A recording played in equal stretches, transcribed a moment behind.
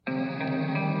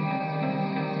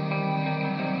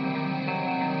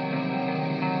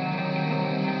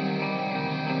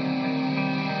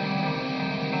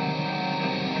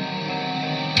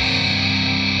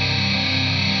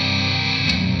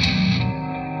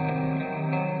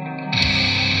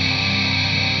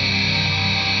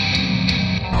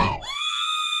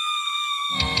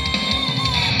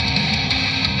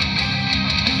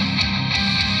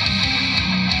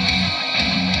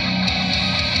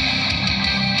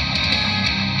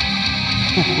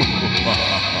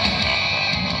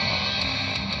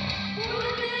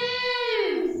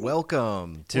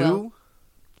Welcome to... Well,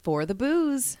 for the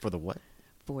booze. For the what?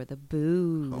 For the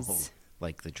booze. Oh,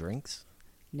 like the drinks?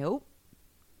 Nope.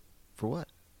 For what?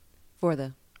 For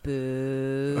the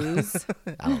booze.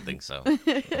 I don't think so.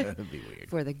 That'd be weird.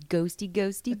 For the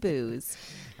ghosty booze.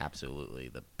 Absolutely.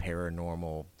 The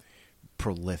paranormal,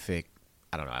 prolific...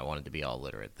 I don't know. I wanted to be all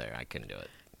literate there. I couldn't do it.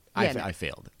 I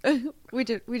failed. we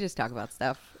just talk about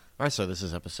stuff. All right, so this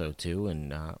is episode 2,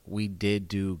 and we did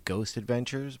do ghost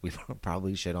adventures. We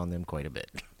probably shit on them quite a bit.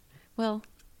 Well,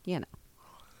 you know.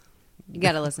 You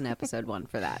got to listen to episode 1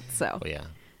 for that, so. Oh, yeah.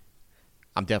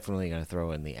 I'm definitely going to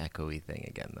throw in the echoey thing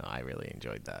again, though. I really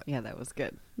enjoyed that. Yeah, that was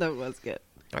good. That was good.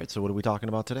 All right, so what are we talking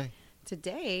about today?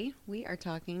 Today, we are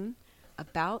talking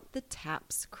about the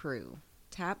T.A.P.S crew.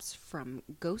 T.A.P.S from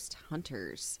Ghost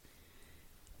Hunters.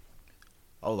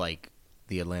 Oh, like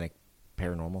the Atlantic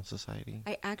Paranormal Society?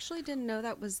 I actually didn't know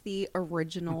that was the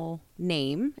original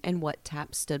name and what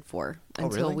T.A.P.S stood for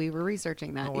until really? we were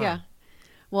researching that. Oh, wow. Yeah.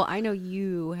 Well, I know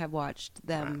you have watched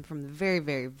them from the very,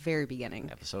 very, very beginning.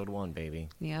 Episode 1, baby.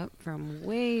 Yep, from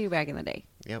way back in the day.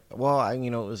 Yep. Well, it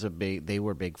was they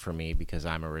were big for me because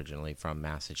I'm originally from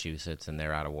Massachusetts and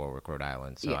they're out of Warwick, Rhode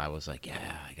Island. So Yeah. I was like, yeah,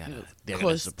 they're gonna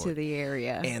Close support. to the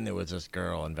area. And there was this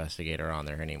girl investigator on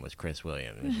there. Her name was Chris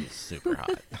Williams. And she's super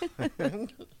hot.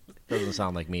 Doesn't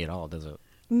sound like me at all, does it?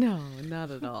 No,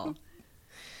 not at all.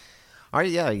 All right,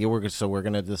 yeah. We're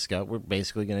gonna discuss. We're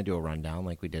basically gonna do a rundown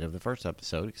like we did of the first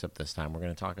episode, except this time we're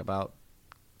gonna talk about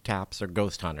T.A.P.S or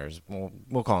ghost hunters.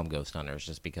 We'll call them ghost hunters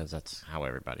just because that's how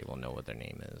everybody will know what their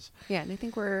name is. Yeah, and I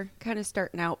think we're kind of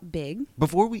starting out big.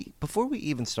 Before we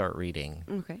even start reading,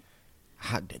 Okay.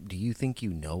 do you think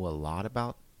you know a lot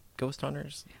about ghost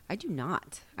hunters? I do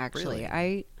not, actually.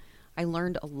 Really? I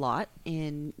learned a lot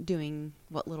in doing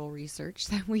what little research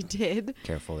that we did.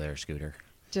 Careful there, Scooter.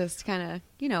 Just kind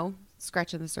of,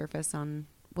 scratching the surface on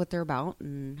what they're about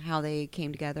and how they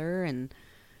came together and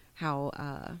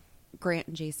how Grant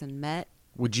and Jason met.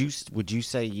 Would you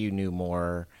say you knew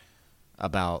more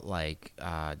about like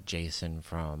Jason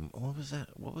from what was that?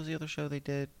 What was the other show they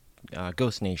did?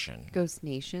 Ghost Nation. Ghost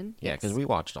Nation. Yeah, because we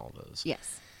watched all those.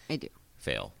 Yes, I do.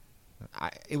 Fail.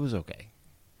 It was okay.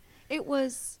 It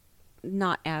was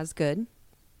not as good.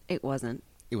 It wasn't.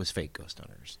 It was fake ghost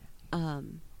hunters.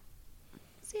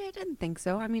 See, I didn't think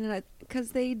so. I mean,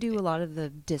 because they do a lot of the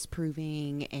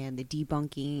disproving and the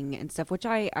debunking and stuff, which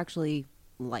I actually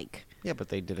like. Yeah, but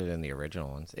they did it in the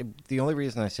original ones. The only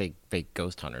reason I say fake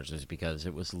ghost hunters is because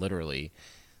it was literally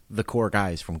the core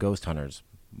guys from Ghost Hunters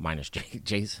minus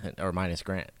Jason or minus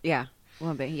Grant. Yeah.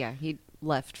 Well, but yeah, he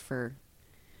left for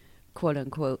quote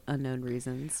unquote unknown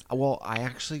reasons. Well, I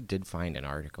actually did find an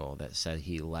article that said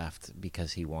he left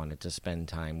because he wanted to spend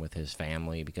time with his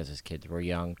family because his kids were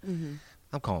young. Mm-hmm.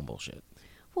 I'm calling bullshit.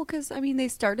 Well, because, I mean, they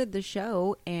started the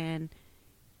show and,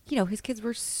 his kids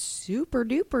were super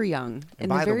duper young in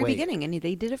the very beginning, and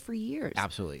they did it for years.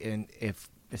 Absolutely. And if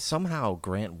somehow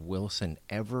Grant Wilson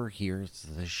ever hears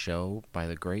this show by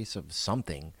the grace of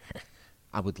something,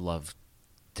 I would love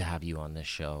to have you on this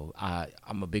show.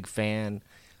 I'm a big fan.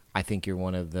 I think you're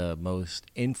one of the most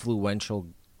influential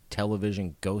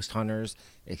television ghost hunters,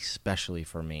 especially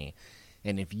for me.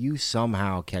 And if you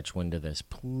somehow catch wind of this,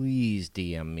 please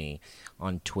DM me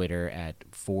on Twitter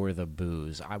at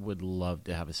 @ForTheBooze. I would love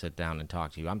to have a sit down and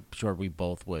talk to you. I'm sure we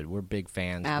both would. We're big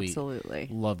fans. Absolutely.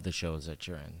 We love the shows that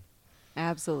you're in.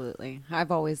 Absolutely. I've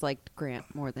always liked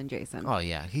Grant more than Jason. Oh,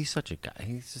 yeah. He's such a guy.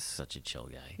 He's just such a chill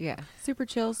guy. Yeah. Super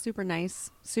chill, super nice,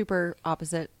 super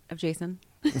opposite of Jason.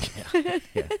 Yeah.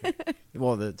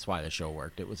 Well, that's why the show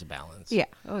worked. It was a balance. Yeah.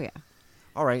 Oh, yeah.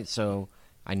 All right. So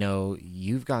I know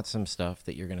you've got some stuff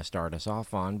that you're going to start us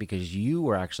off on because you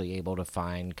were actually able to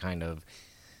find kind of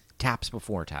T.A.P.S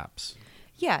before T.A.P.S.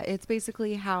 Yeah. It's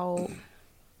basically how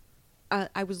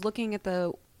I was looking at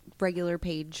the regular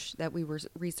page that we were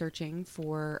researching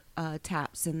for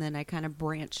T.A.P.S, and then I kind of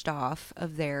branched off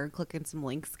of there, clicking some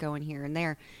links going here and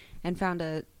there, and found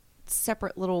a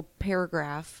separate little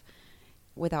paragraph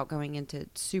without going into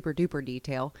super duper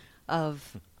detail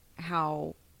of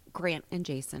how Grant and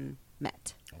Jason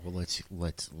met. Well,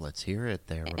 let's hear it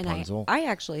there, And Rapunzel. I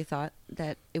actually thought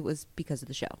that it was because of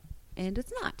the show, and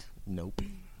it's not. Nope.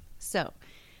 So,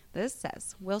 this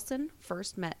says, Wilson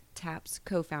first met T.A.P.S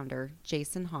co-founder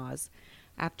Jason Hawes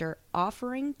after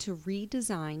offering to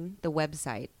redesign the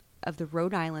website of the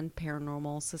Rhode Island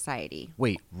Paranormal Society.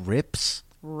 Wait, rips?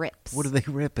 Rips. What are they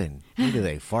ripping? What are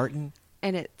they, farting?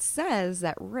 And it says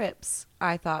that RIPS,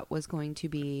 I thought, was going to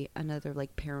be another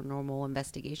like paranormal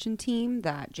investigation team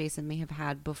that Jason may have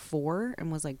had before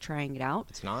and was like trying it out.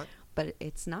 It's not? But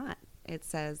it's not. it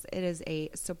says it is a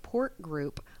support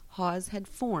group Hawes had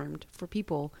formed for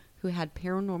people who had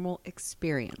paranormal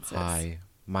experiences. Hi,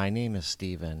 my name is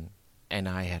Steven, and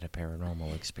I had a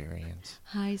paranormal experience.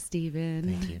 Hi, Steven.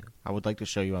 Thank you. I would like to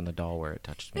show you on the doll where it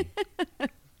touched me.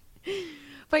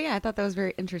 But yeah, I thought that was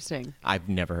very interesting. I've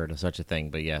never heard of such a thing,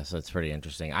 but yes, that's pretty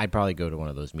interesting. I'd probably go to one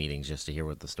of those meetings just to hear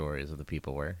what the stories of the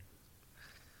people were.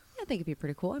 I think it'd be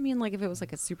pretty cool. I mean, like if it was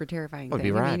like a super terrifying It'd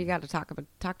thing, be I rad. mean, you got to talk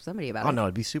to somebody about Oh, it. no,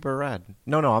 it'd be super rad.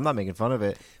 No, I'm not making fun of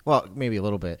it. Well, maybe a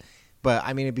little bit. But,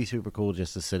 I mean, it'd be super cool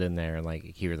just to sit in there and, like,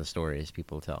 hear the stories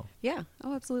people tell. Yeah.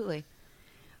 Oh, absolutely.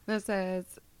 But it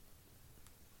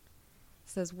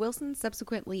says Wilson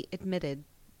subsequently admitted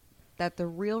that the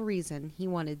real reason he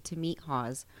wanted to meet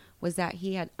Hawes was that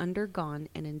he had undergone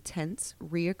an intense,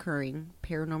 reoccurring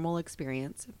paranormal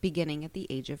experience beginning at the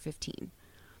age of 15.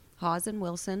 Hawes and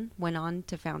Wilson went on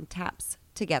to found T.A.P.S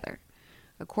together.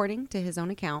 According to his own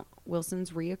account,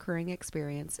 Wilson's reoccurring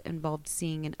experience involved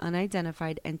seeing an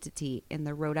unidentified entity in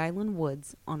the Rhode Island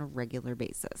woods on a regular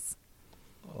basis.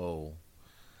 Oh.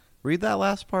 Read that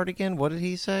last part again. What did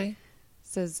he say?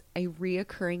 Says a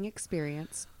reoccurring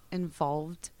experience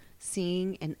involved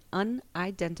seeing an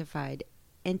unidentified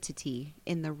entity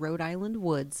in the Rhode Island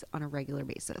woods on a regular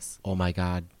basis. Oh, my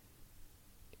God.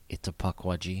 It's a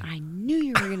puckwudgie. I knew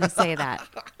you were going to say that.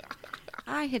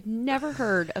 I had never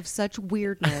heard of such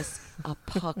weirdness. A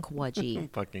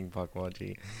puckwudgie. Fucking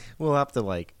puckwudgie. We'll have to,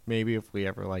 like, maybe if we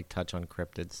ever, like, touch on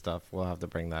cryptid stuff, we'll have to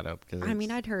bring that up. I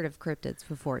mean, I'd heard of cryptids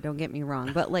before, don't get me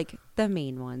wrong. But, like, the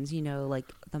main ones, you know, like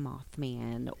the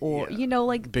Mothman or, Yeah. you know,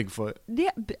 like... Bigfoot.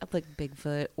 Yeah, like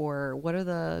Bigfoot or what are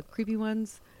the creepy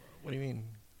ones? What do you mean?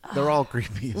 They're all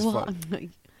creepy as fuck.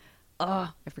 I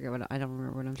forget what... I don't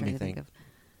remember what I'm trying to think of.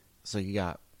 So you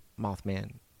got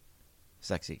Mothman,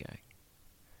 sexy guy.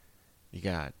 You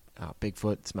got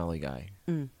Bigfoot, smelly guy.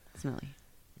 Smelly.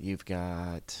 You've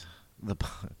got the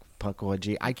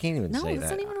puckwudgie. I can't even say that. No,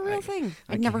 that's not even a real thing.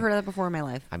 I I've never can't- heard of that before in my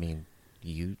life. I mean, do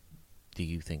you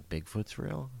think Bigfoot's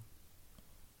real?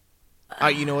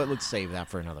 You know what? Let's save that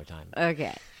for another time.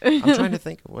 Okay. I'm trying to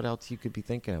think of what else you could be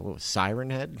thinking of. What was Siren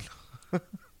Head?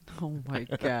 Oh my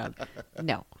God.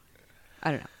 No.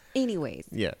 I don't know. Anyways.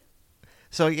 Yeah.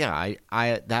 So yeah,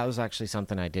 I that was actually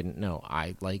something I didn't know.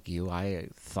 I like you. I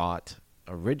thought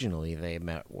originally they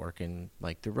met working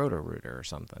like the Roto-Rooter or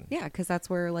something. Yeah, because that's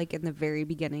where, like, in the very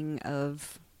beginning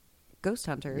of Ghost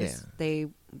Hunters, Yeah. they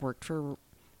worked for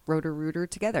Roto-Rooter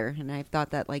together. And I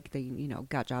thought that, like, they, you know,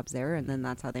 got jobs there, and then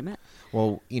that's how they met.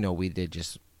 Well, you know, we did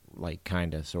just like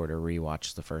kind of sort of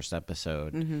rewatch the first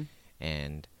episode, Mm-hmm.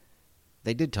 and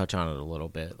they did touch on it a little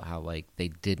bit. How like they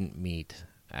didn't meet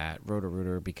at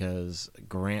Roto-Rooter because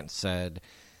Grant said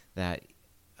that.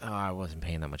 I wasn't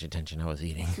paying that much attention. I was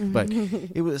eating, but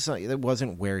it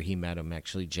wasn't where he met him.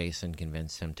 Actually, Jason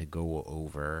convinced him to go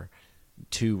over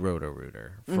to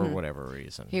Roto-Rooter for whatever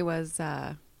reason. He was,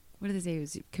 what did they say? He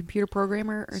was a computer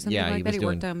programmer or something Yeah, he like that. was He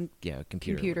worked doing- on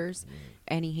computer. computers,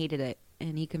 and he hated it.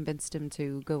 And he convinced him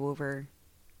to go over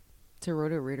to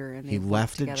Roto-Rooter. And He they worked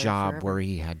left a together job forever. where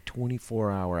he had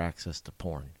 24-hour access to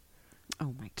porn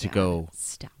Oh my God! to go-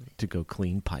 Stop it. to go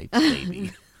clean pipes, baby.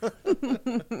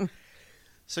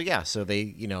 So yeah, so they,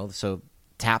 you know, so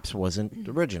T.A.P.S wasn't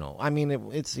original. I mean,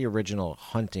 it's the original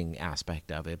hunting aspect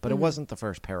of it, but it wasn't the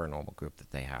first paranormal group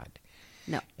that they had.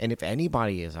 No. And if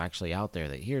anybody is actually out there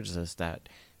that hears this that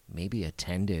maybe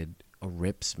attended a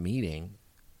RIPS meeting,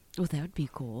 Oh, that would be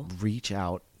cool. reach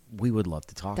out. We would love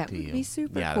to talk That to would you. be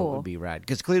super yeah, cool. that would be rad.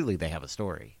 Because clearly they have a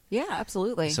story. Yeah,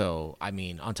 absolutely. So, I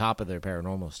mean, on top of their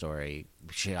paranormal story,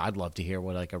 shit, I'd love to hear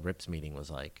what like a RIPS meeting was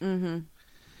like.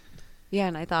 Yeah,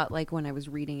 and I thought, like, when I was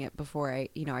reading it before, I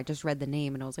just read the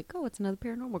name, and I was like, oh, it's another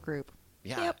paranormal group.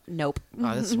 Yeah. Yep. Nope.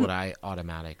 This is what I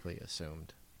automatically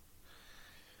assumed.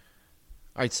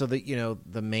 All right, so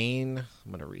the main,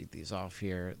 I'm going to read these off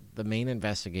here. The main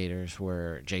investigators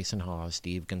were Jason Hawes,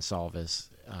 Steve Gonsalves,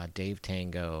 Dave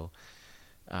Tango,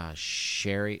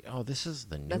 Sherry. Oh, this is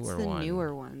the newer That's the one.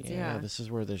 newer ones, yeah. This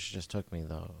is where this just took me,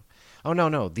 though. Oh,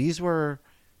 no. These were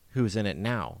who's in it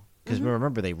now. Because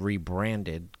remember, they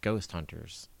rebranded Ghost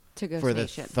Hunters To Ghost for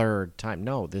Nation. the third time.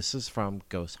 No, this is from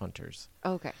Ghost Hunters.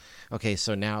 Okay. Okay,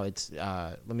 so now it's,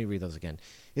 let me read those again.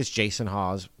 It's Jason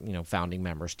Hawes, founding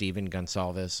member. Steven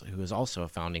Gonsalves, who is also a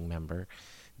founding member.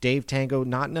 Dave Tango,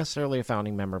 not necessarily a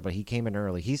founding member, but he came in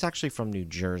early. He's actually from New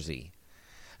Jersey.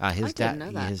 His didn't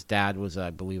know that. His dad was,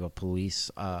 I believe, a police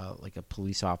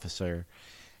officer.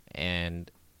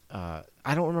 And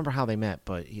I don't remember how they met,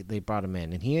 but they brought him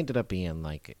in. And he ended up being,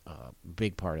 like, a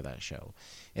big part of that show.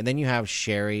 And then you have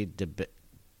Sherry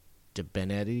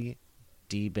DeBenetti.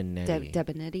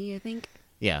 Debinetti, I think.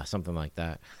 Yeah, something like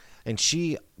that. And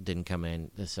she didn't come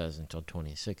in, this says, until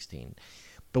 2016.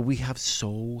 But we have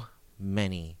so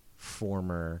many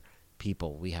former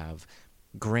people. We have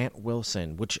Grant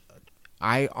Wilson, which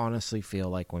I honestly feel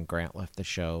like when Grant left the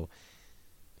show,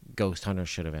 Ghost Hunters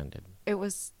should have ended. It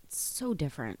was so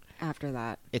different after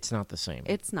that. It's not the same.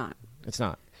 It's not. It's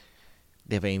not.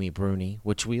 They have Amy Bruni,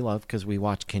 which we love because we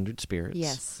watch Kindred Spirits.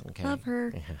 Yes. Okay. Love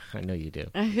her. Yeah, I know you do.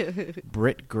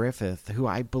 Britt Griffith, who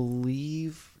I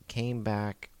believe came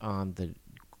back on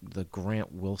the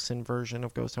Grant Wilson version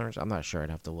of Ghost Hunters. I'm not sure.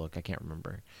 I'd have to look. I can't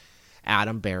remember.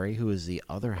 Adam Berry, who is the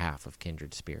other half of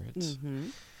Kindred Spirits. Mm-hmm.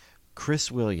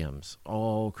 Chris Williams.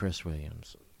 Oh, Chris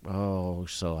Williams. Oh,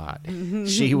 so hot.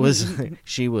 She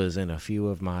was in a few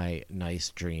of my nice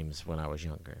dreams when I was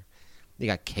younger. You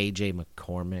got KJ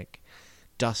McCormick,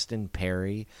 Dustin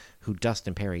Perry, who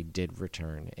Dustin Perry did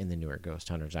return in the newer Ghost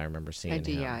Hunters. I remember seeing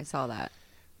him. Yeah, I saw that.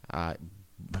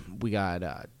 We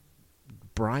got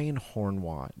Brian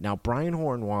Hornwatt. Now, Brian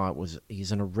Hornwatt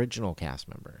he's an original cast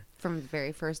member. From the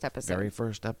very first episode. Very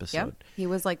first episode. Yep. He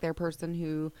was like their person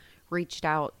who reached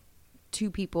out to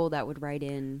people that would write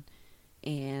in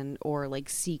or like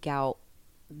seek out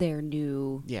their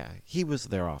new. Yeah, he was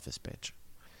their office bitch.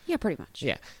 Yeah, pretty much.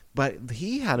 Yeah, but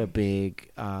he had a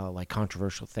big like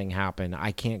controversial thing happen.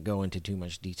 I can't go into too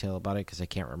much detail about it because I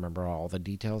can't remember all the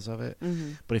details of it.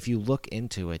 Mm-hmm. But if you look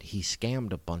into it, he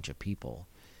scammed a bunch of people.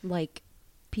 Like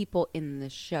people in the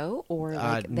show or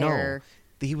like no.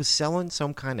 He was selling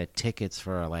some kind of tickets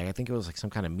for like I think it was like some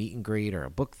kind of meet and greet or a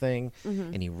book thing,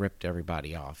 mm-hmm. and he ripped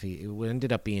everybody off. It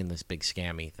ended up being this big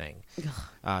scammy thing.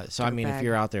 So I mean, bag. if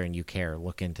you're out there and you care,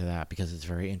 look into that because it's a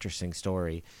very interesting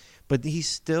story. But he's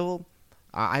still,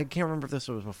 I can't remember if this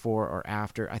was before or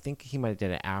after. I think he might have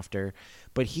did it after,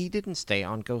 but he didn't stay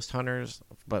on Ghost Hunters,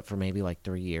 but for maybe like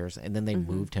 3 years, and then they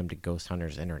mm-hmm. moved him to Ghost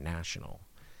Hunters International.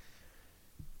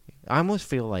 I almost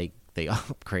feel like they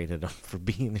upgraded him for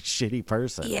being a shitty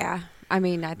person. Yeah. I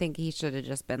mean, I think he should have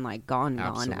just been like gone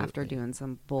Absolutely. after doing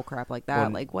some bullcrap like that.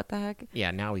 Well, like, what the heck?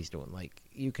 Yeah, now he's doing like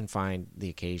you can find the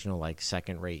occasional like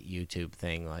second-rate YouTube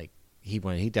thing. Like he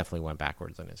definitely went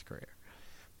backwards in his career.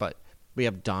 But we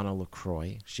have Donna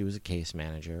LaCroix. She was a case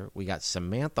manager. We got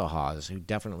Samantha Hawes, who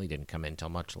definitely didn't come in until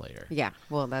much later. Yeah.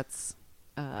 Well, that's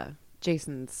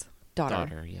Jason's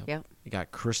daughter. Yep. We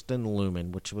got Kristen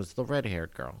Lumen, which was the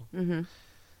red-haired girl. Mm-hmm.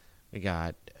 We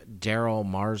got Daryl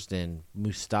Marsden,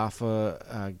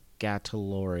 Mustafa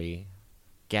Gatolari,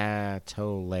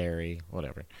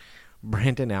 whatever.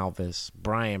 Brandon Alvis,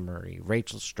 Brian Murray,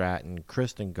 Rachel Stratton,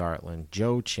 Kristen Gartland,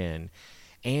 Joe Chin,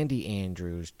 Andy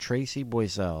Andrews, Tracy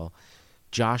Boisel,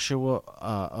 Joshua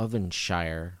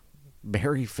Ovenshire,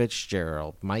 Barry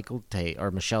Fitzgerald,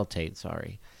 Michelle Tate,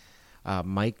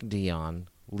 Mike Dion,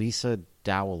 Lisa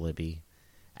Dowaliby,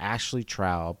 Ashley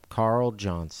Traub, Carl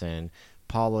Johnson,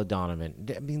 Paula Donovan.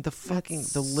 I mean, the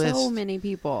list. So many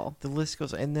people. The list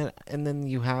goes, and then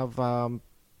you have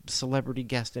celebrity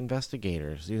guest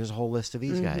investigators. There's a whole list of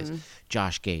these mm-hmm. guys: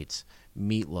 Josh Gates,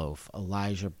 Meatloaf,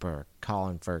 Elijah Burke,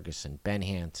 Colin Ferguson, Ben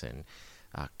Hansen,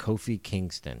 Kofi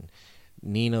Kingston,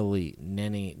 Nene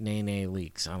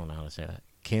Leakes. I don't know how to say that.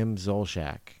 Kim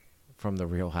Zolciak from The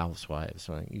Real Housewives.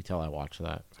 So you tell I watch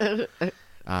that.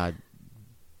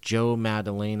 Joe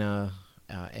Madalena,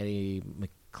 Eddie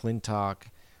McClintock,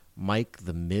 Mike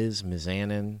the Miz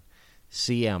Mizanin,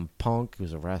 CM Punk,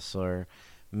 who's a wrestler,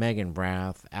 Megan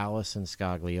Rath, Allison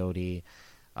Scagliotti,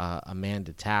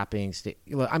 Amanda Tapping.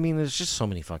 I mean, there's just so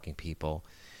many fucking people.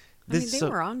 They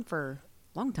were on for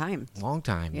a long time. Long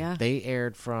time. Yeah. They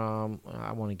aired from,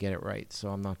 I want to get it right, so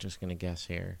I'm not just going to guess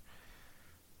here,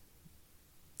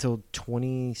 till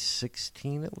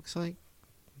 2016, it looks like.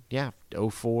 Yeah,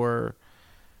 04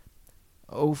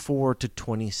 to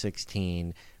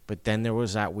 2016. But then there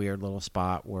was that weird little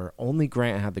spot where only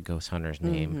Grant had the Ghost Hunters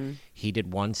name. Mm-hmm. He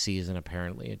did one season,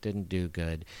 apparently. It didn't do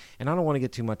good. And I don't want to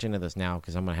get too much into this now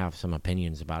because I'm going to have some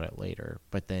opinions about it later.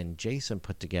 But then Jason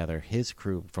put together his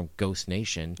crew from Ghost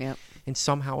Nation and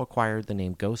somehow acquired the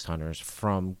name Ghost Hunters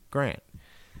from Grant.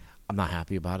 I'm not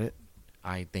happy about it.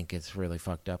 I think it's really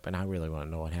fucked up, and I really want to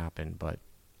know what happened, but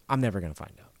I'm never going to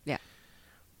find out. Yeah.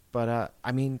 But,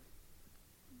 I mean,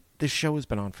 this show has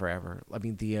been on forever. I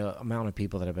mean, the amount of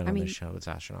people that have been on this show is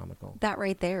astronomical. That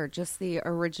right there, just the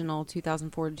original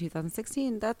 2004 to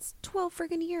 2016, that's 12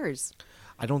 friggin' years.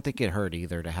 I don't think it hurt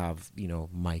either to have,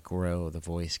 Mike Rowe, the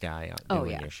voice guy,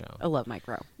 doing your show. I love Mike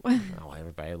Rowe. Oh,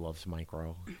 everybody loves Mike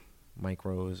Rowe. Mike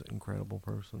Rowe is an incredible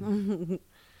person.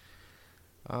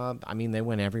 I mean, they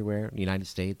went everywhere. United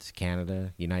States,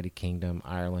 Canada, United Kingdom,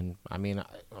 Ireland. I mean,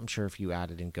 I'm sure if you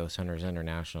added in Ghost Hunters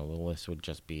International, the list would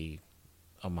just be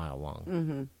a mile long.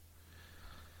 Mm-hmm.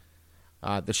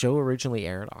 The show originally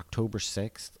aired October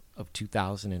 6th of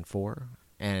 2004,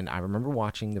 and I remember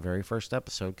watching the very first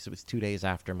episode because it was 2 days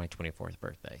after my 24th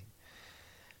birthday.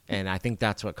 And I think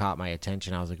that's what caught my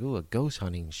attention. I was like, ooh, a ghost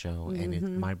hunting show, and it's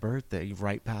my birthday,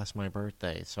 right past my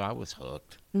birthday. So I was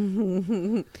hooked.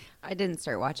 I didn't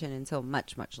start watching until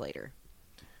much, much later.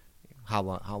 How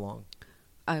long?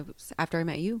 After I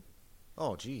met you.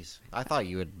 Oh, geez. I thought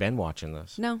you had been watching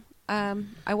this. No.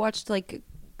 I watched like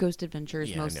Ghost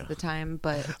Adventures most of the time,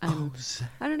 but I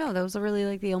don't know. That was really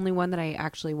like the only one that I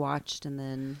actually watched. And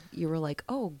then you were like,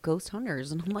 "Oh, Ghost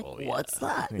Hunters," and I'm like, "What's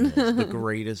that?" Yeah, it's the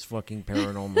greatest fucking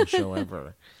paranormal show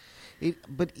ever.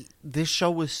 But this show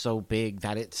was so big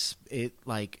that it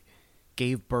like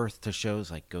gave birth to shows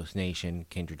like Ghost Nation,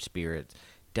 Kindred Spirits,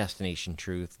 Destination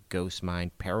Truth, Ghost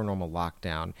Mind, Paranormal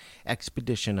Lockdown,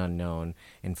 Expedition Unknown,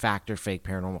 and Fact or Fake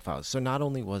Paranormal Files. So not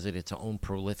only was it its own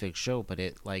prolific show, but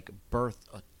it like birthed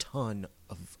a ton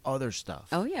of other stuff.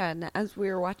 Oh yeah, and as we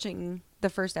were watching the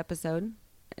first episode,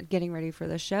 getting ready for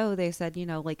the show, they said,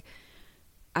 like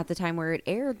at the time where it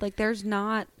aired, like there's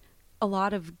not a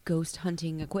lot of ghost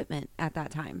hunting equipment at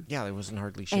that time. Yeah, there wasn't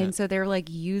hardly shit. And so they're like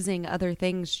using other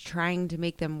things, trying to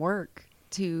make them work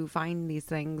to find these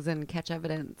things and catch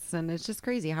evidence. And it's just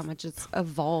crazy how much it's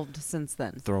evolved since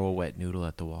then. Throw a wet noodle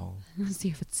at the wall. See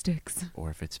if it sticks. Or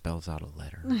if it spells out a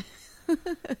letter.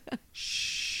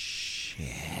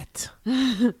 Shit.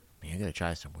 Man, I gotta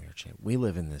try some weird shit. We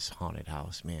live in this haunted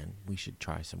house, man. We should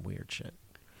try some weird shit.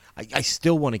 I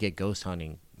still want to get ghost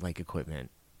hunting like equipment.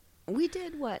 We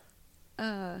did what?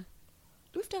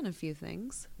 We've done a few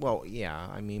things. Well, yeah,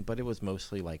 I mean, but it was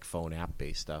mostly like phone app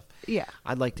based stuff. Yeah.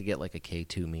 I'd like to get like a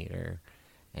K2 meter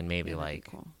and maybe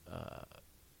like cool.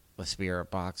 a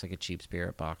spirit box, like a cheap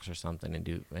spirit box or something,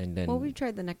 and then. Well, we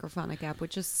tried the Necrophonic app,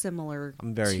 which is similar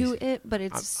to it, but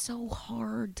it's so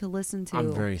hard to listen to.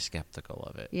 I'm very skeptical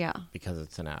of it. Yeah. Because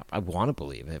it's an app. I want to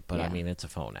believe it, but Yeah. I mean, it's a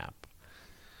phone app.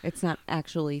 It's not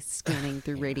actually scanning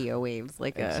through radio waves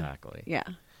like exactly. Yeah.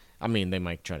 I mean, they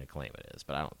might try to claim it is,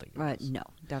 but I don't think it is. No,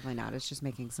 definitely not. It's just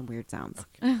making some weird sounds.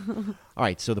 Okay. All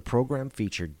right, so the program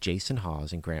featured Jason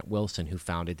Hawes and Grant Wilson, who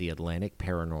founded the Atlantic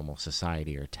Paranormal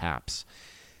Society, or TAPS,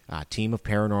 a team of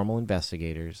paranormal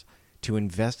investigators to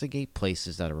investigate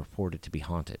places that are reported to be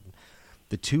haunted.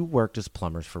 The two worked as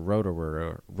plumbers for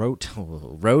Roto-Rooter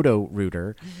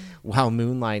while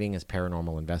moonlighting as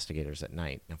paranormal investigators at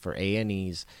night. Now, for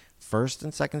A&E's first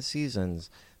and second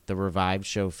seasons, the revived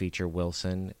show featured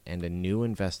Wilson and a new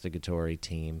investigatory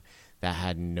team that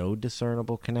had no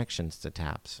discernible connections to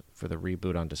TAPS for the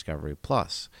reboot on Discovery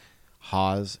Plus.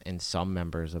 Hawes and some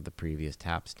members of the previous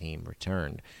TAPS team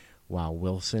returned, while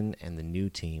Wilson and the new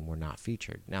team were not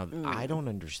featured. Now, I don't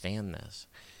understand this.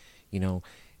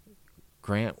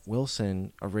 Grant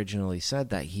Wilson originally said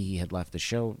that he had left the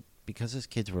show because his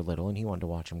kids were little and he wanted to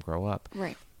watch them grow up.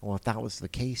 Right. Well, if that was the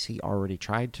case, he already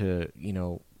tried to,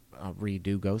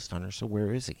 redo Ghost Hunter, so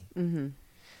where is he? Mm-hmm.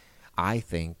 I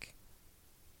think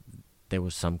there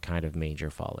was some kind of major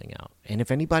falling out. And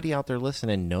if anybody out there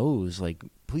listening knows, like,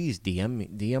 please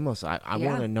DM us. I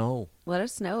want to know. Let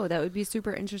us know. That would be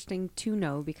super interesting to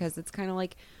know, because it's kind of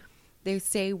like they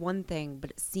say one thing,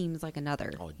 but it seems like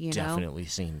another. Oh, it definitely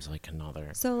seems like another.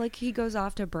 So, like, he goes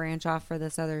off to branch off for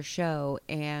this other show,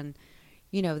 and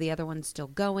the other one's still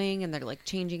going, and they're like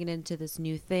changing it into this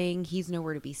new thing. He's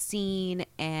nowhere to be seen,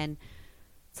 and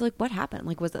it's like, what happened?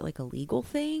 Like, was it like a legal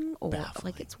thing, or Baffling.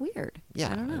 like, it's weird?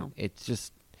 Yeah, I don't know. It's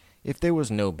just, if there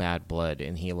was no bad blood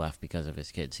and he left because of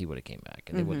his kids, he would have came back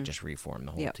and they would have just reformed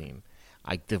the whole team.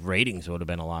 The ratings would have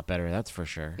been a lot better. That's for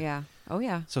sure. Yeah. Oh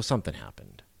yeah. So something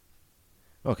happened.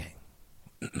 Okay.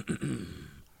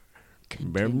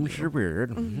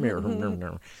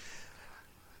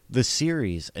 The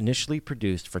series, initially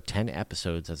produced for 10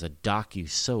 episodes as a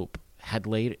docu-soap, had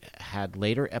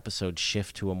later episodes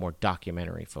shift to a more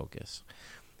documentary focus.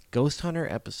 Ghost Hunter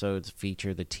episodes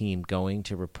feature the team going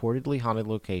to reportedly haunted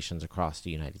locations across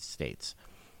the United States,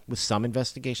 with some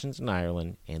investigations in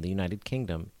Ireland and the United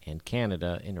Kingdom and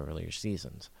Canada in earlier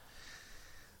seasons.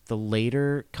 The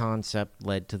later concept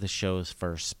led to the show's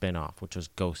first spin-off, which was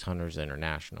Ghost Hunters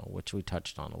International, which we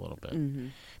touched on a little bit. Mm-hmm.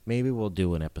 Maybe we'll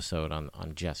do an episode on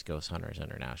just Ghost Hunters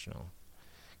International,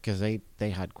 because they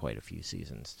had quite a few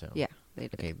seasons too. Yeah, they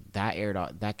did. Okay,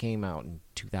 that came out in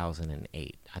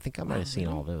 2008. I think I might have seen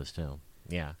all those too.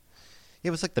 Yeah, it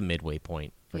was like the midway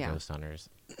point for Ghost Hunters,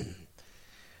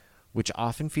 which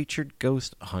often featured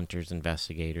ghost hunters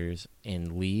investigators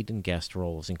in lead and guest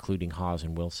roles, including Hawes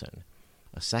and Wilson.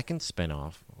 A second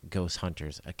spin-off, Ghost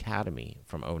Hunters Academy,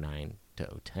 from 2009 to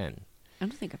 2010. I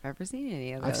don't think I've ever seen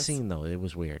any of those. I've seen, though. It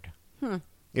was weird.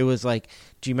 It was like,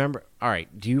 do you remember? All right,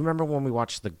 do you remember when we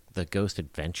watched the Ghost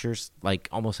Adventures, like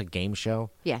almost a game show?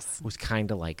 Yes. It was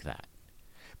kind of like that,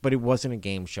 but it wasn't a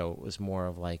game show. It was more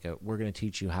of like we're going to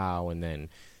teach you how, and then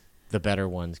the better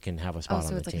ones can have a spot so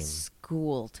on the it's like team. a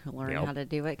school to learn Yep. how to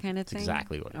do it kind of thing?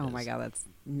 Exactly what it is. Oh, my God. That's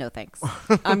no thanks.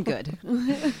 I'm good.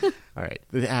 All right,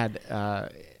 they had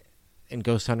in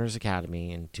Ghost Hunters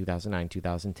Academy in 2009,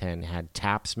 2010 had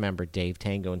T.A.P.S member Dave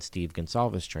Tango and Steve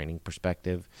Gonsalves training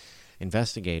prospective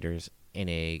investigators in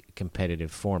a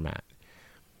competitive format.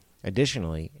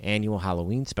 Additionally, annual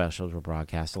Halloween specials were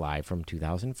broadcast live from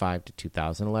 2005 to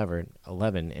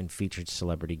 2011 and featured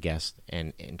celebrity guests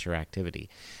and interactivity.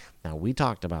 Now, we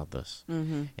talked about this,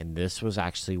 and this was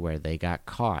actually where they got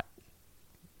caught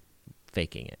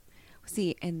faking it.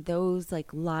 See, and those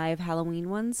like live Halloween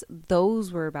ones,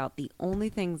 those were about the only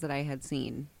things that I had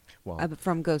seen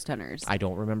from Ghost Hunters. I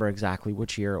don't remember exactly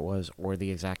which year it was or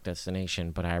the exact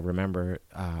destination, but I remember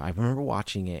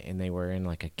watching it, and they were in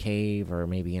like a cave or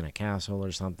maybe in a castle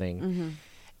or something.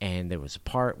 And there was a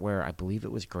part where I believe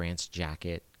it was Grant's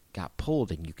jacket got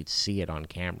pulled, and you could see it on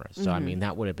camera. So I mean,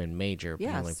 that would have been major.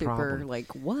 Yeah, the only super problem,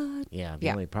 like what? Yeah, the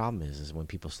only problem is when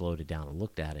people slowed it down and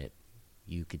looked at it,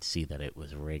 you could see that it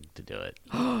was rigged to do it.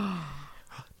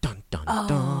 Dun dun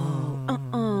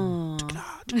dun.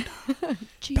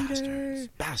 Cheater.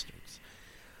 Bastards.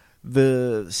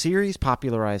 The series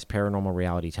popularized paranormal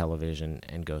reality television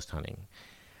and ghost hunting,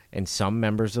 and some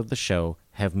members of the show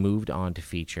have moved on to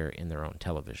feature in their own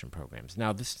television programs.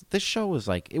 Now, this show was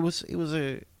like it was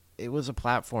a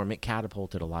platform. It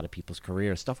catapulted a lot of people's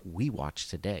careers. Stuff we watch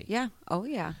today. Yeah. Oh,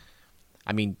 yeah.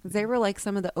 I mean, they were like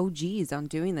some of the OGs on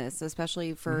doing this,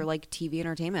 especially for like TV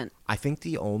entertainment. I think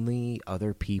the only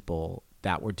other people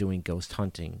that were doing ghost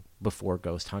hunting before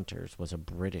Ghost Hunters was a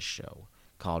British show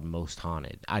called Most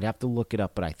Haunted. I'd have to look it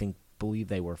up, but believe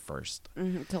they were first.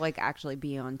 To like actually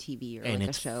be on TV or and like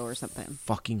a show or something.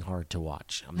 Fucking hard to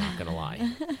watch. I'm not gonna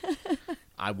lie.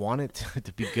 I want it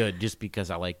to be good just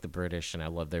because I like the British and I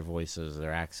love their voices,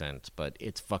 their accents, but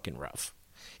it's fucking rough.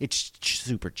 It's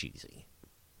super cheesy.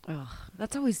 Ugh,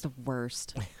 that's always the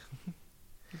worst.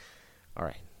 All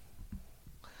right.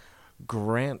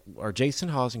 Jason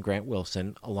Hawes and Grant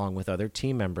Wilson, along with other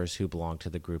team members who belong to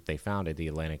the group they founded, the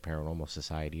Atlantic Paranormal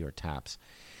Society, or TAPS,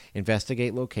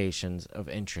 investigate locations of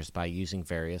interest by using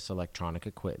various electronic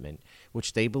equipment,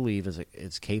 which they believe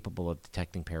is capable of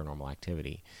detecting paranormal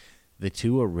activity. The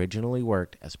two originally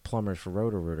worked as plumbers for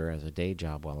Roto-Rooter as a day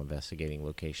job while investigating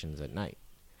locations at night.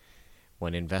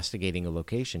 When investigating a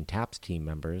location, TAPS team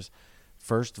members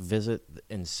first visit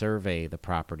and survey the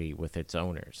property with its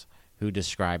owners, who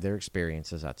describe their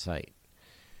experiences at site.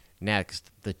 Next,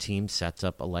 the team sets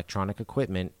up electronic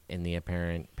equipment in the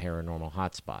apparent paranormal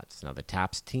hotspots. Now, the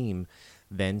TAPS team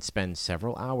then spends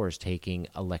several hours taking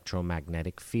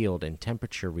electromagnetic field and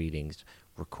temperature readings,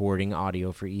 recording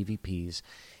audio for EVPs,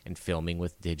 and filming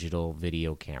with digital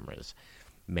video cameras.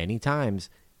 Many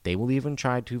times, they will even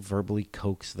try to verbally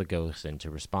coax the ghost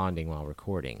into responding while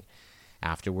recording.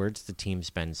 Afterwards, the team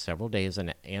spends several days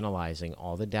analyzing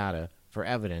all the data for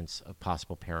evidence of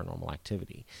possible paranormal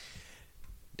activity.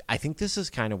 I think this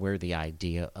is kind of where the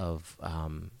idea of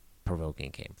provoking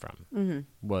came from,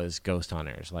 was ghost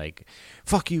hunters. Like,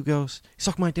 fuck you, ghost.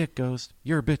 Suck my dick, ghost.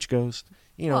 You're a bitch, ghost.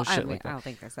 Shit like that. I don't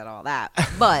think I said all that.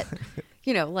 But,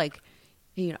 I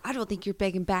don't think you're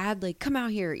big and bad. Like, come out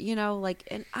here,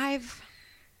 and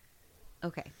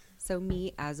okay, so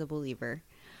me as a believer,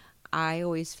 I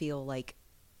always feel like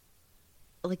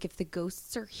if the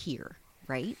ghosts are here,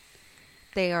 right,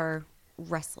 they are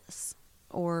restless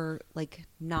or like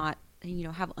not,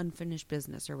 have unfinished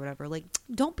business or whatever. Like,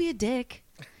 don't be a dick.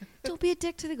 Don't be a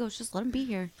dick to the ghosts. Just let them be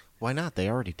here. Why not? They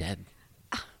already dead.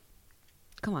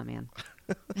 Come on, man.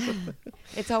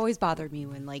 It's always bothered me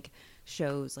when like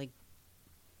shows like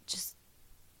just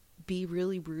be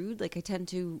really rude. Like, I tend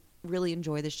to really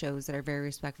enjoy the shows that are very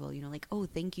respectful, like, oh,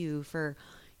 thank you for,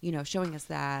 showing us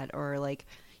that, or like,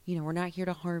 we're not here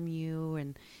to harm you,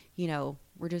 and,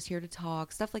 we're just here to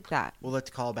talk, stuff like that. Well, let's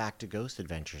call back to Ghost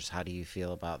Adventures. How do you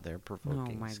feel about their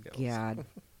provoking skills? Oh my God.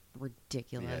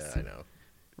 Ridiculous. Yeah, I know.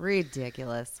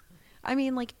 Ridiculous. I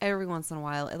mean, like, every once in a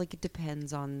while, it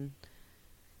depends on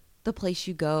the place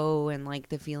you go and like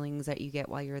the feelings that you get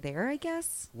while you're there, I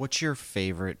guess. What's your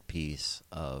favorite piece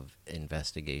of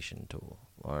investigation tool?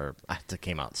 Or that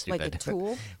came out stupid. Like a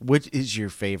tool? Which is your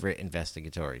favorite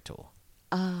investigatory tool?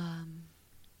 I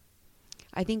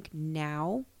think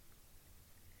now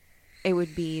it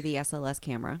would be the SLS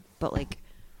camera, but like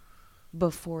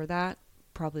before that,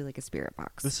 probably like a spirit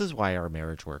box. This is why our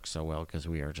marriage works so well, because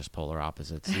we are just polar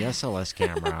opposites. The SLS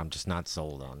camera, I'm just not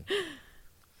sold on.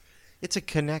 It's a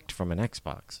Kinect from an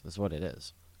Xbox, is what it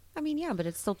is. I mean, yeah, but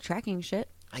it's still tracking shit.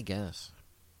 I guess.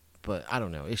 But I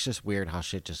don't know. It's just weird how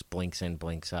shit just blinks in,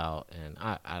 blinks out. And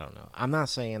I don't know. I'm not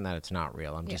saying that it's not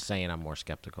real. I'm just saying I'm more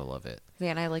skeptical of it.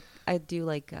 Yeah, and I do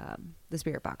like the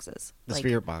spirit boxes. The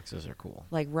spirit boxes are cool.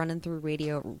 Like running through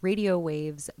radio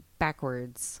waves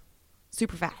backwards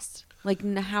super fast. Like,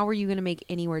 how are you going to make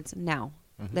any words now?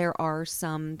 Mm-hmm. There are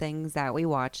some things that we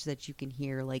watch that you can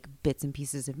hear like bits and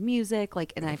pieces of music,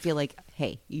 like, and I feel like,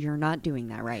 hey, you're not doing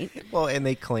that right. Well, and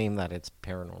they claim that it's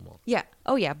paranormal. Yeah.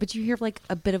 Oh yeah, but you hear like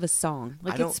a bit of a song.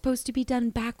 Like, it's supposed to be done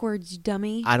backwards, you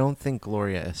dummy. I don't think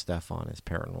Gloria Estefan is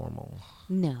paranormal.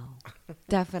 No.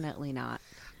 Definitely not.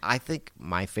 I think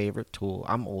my favorite tool,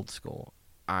 I'm old school.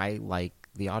 I like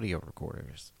the audio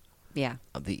recorders. Yeah.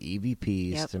 The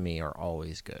EVPs to me are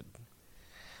always good.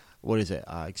 What is it?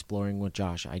 Exploring with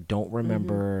Josh. I don't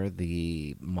remember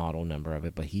the model number of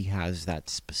it, but he has that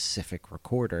specific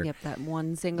recorder. Yep, that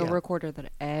one single recorder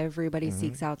that everybody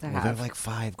seeks out to have. They're like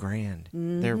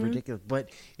 $5,000. They're ridiculous, but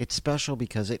it's special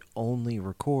because it only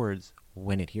records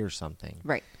when it hears something.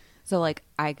 Right. So, like,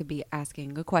 I could be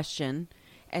asking a question,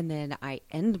 and then I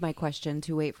end my question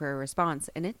to wait for a response,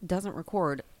 and it doesn't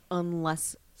record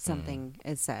unless something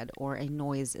is said or a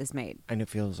noise is made. And it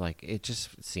feels like, it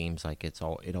just seems like it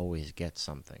always gets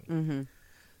something. Mm-hmm.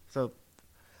 So,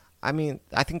 I mean,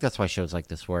 I think that's why shows like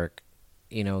this work.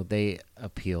 You know, they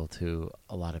appeal to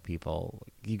a lot of people.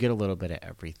 You get a little bit of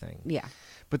everything. Yeah.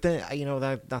 But then, you know,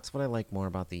 that's what I like more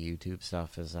about the YouTube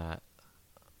stuff is that,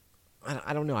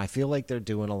 I don't know, I feel like they're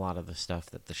doing a lot of the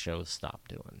stuff that the shows stopped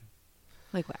doing.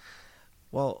 Like what?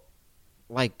 Well,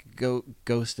 like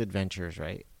Ghost Adventures,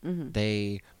 right? Mm-hmm.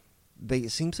 They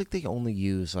it seems like they only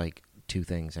use like 2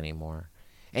 things anymore,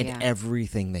 and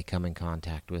everything they come in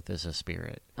contact with is a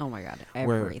spirit. Oh my god,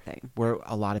 everything. Where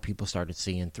a lot of people started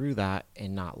seeing through that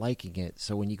and not liking it.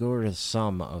 So when you go to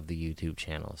some of the YouTube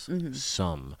channels,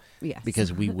 yes,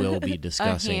 because we will be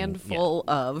discussing a handful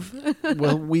of.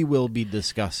 Well, we will be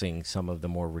discussing some of the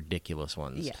more ridiculous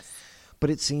ones. Yes, but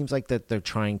it seems like that they're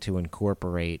trying to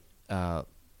incorporate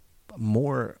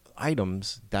more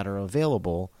items that are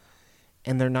available,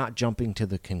 and they're not jumping to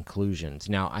the conclusions.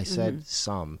 Now, I said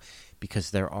some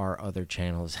because there are other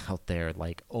channels out there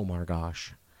like Oh My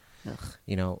Gosh. Ugh.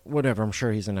 You know, whatever. I'm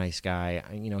sure he's a nice guy.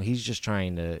 You know, he's just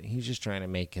trying to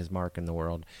make his mark in the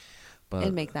world, but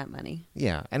and make that money.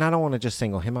 Yeah, and I don't want to just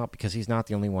single him out because he's not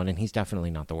the only one, and he's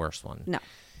definitely not the worst one. No,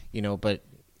 you know, but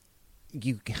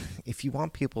if you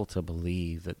want people to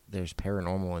believe that there's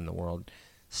paranormal in the world,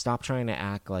 stop trying to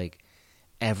act like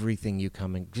everything you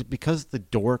come in, just because the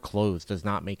door closed does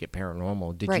not make it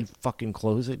paranormal. Did you fucking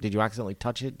close it? Did you accidentally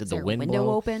touch it? Did the window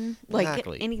open? Like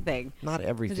anything. Not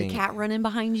everything. There's a cat running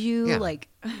behind you. Yeah. Like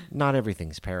not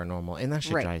everything's paranormal, and that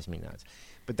shit drives me nuts.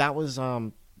 But that was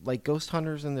like Ghost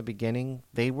Hunters in the beginning.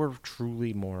 They were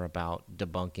truly more about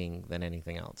debunking than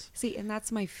anything else. See, and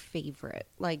that's my favorite.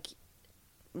 Like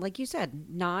you said,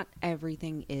 not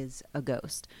everything is a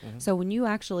ghost. Mm-hmm. So when you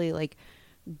actually like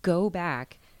go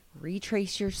back,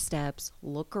 retrace your steps,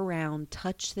 look around,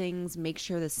 touch things, make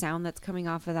sure the sound that's coming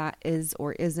off of that is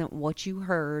or isn't what you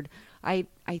heard, I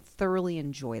thoroughly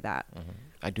enjoy that. Mm-hmm.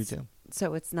 I do too.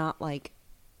 So it's not like,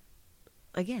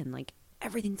 again, like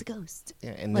everything's a ghost.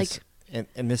 Yeah, and like,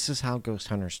 this is how Ghost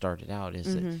Hunters started out.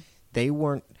 Is that they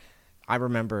weren't. I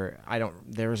remember,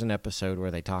 there was an episode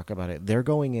where they talk about it. They're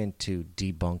going in to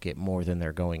debunk it more than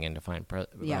they're going in to find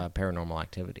paranormal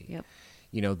activity. Yep.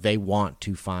 You know, they want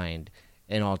to find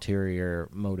an ulterior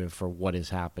motive for what is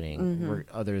happening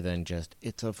other than just,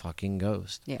 it's a fucking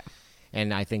ghost. Yeah.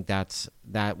 And I think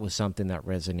that was something that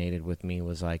resonated with me,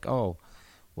 was like, oh,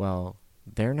 well,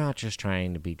 they're not just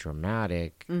trying to be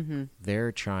dramatic. Mm-hmm.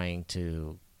 They're trying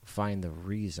to find the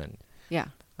reason. Yeah.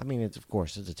 I mean, of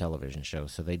course, it's a television show,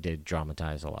 so they did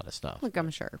dramatize a lot of stuff. Like, I'm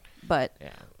sure. But,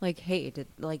 like, hey,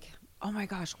 oh my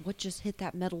gosh, what just hit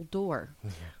that metal door?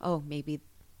 Yeah. Oh, maybe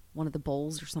one of the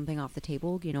bowls or something off the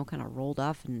table, you know, kind of rolled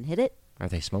off and hit it. Are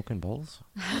they smoking bowls?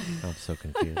 I'm so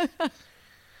confused.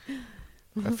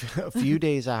 A few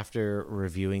days after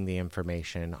reviewing the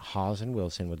information, Hawes and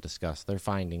Wilson would discuss their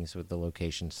findings with the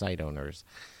location site owners,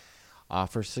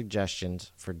 offer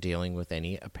suggestions for dealing with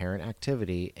any apparent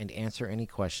activity, and answer any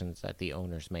questions that the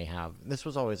owners may have. This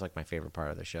was always like my favorite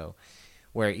part of the show,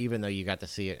 where even though you got to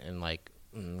see it in like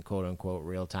quote unquote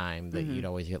real time, that you'd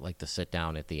always get like the sit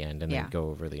down at the end and then go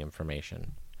over the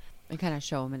information. And kind of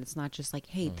show them, and it's not just like,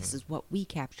 hey, this is what we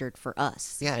captured for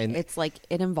us. Yeah, and it's like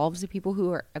it involves the people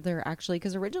who are there actually,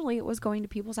 because originally it was going to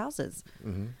people's houses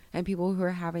and people who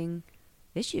are having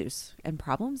issues and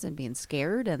problems and being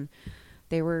scared, and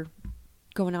they were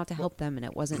going out to help them, and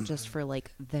it wasn't just for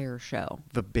like their show.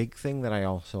 The big thing that I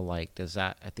also liked is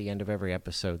that at the end of every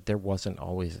episode, there wasn't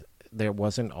always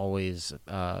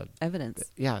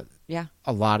Evidence. yeah. Yeah.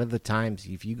 A lot of the times,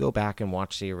 if you go back and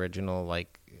watch the original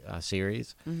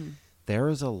series, there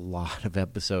is a lot of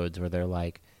episodes where they're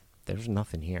like, "There's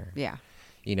nothing here." Yeah.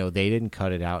 You know, they didn't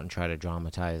cut it out and try to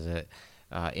dramatize it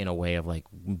in a way of like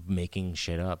making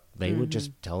shit up. They would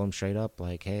just tell them straight up,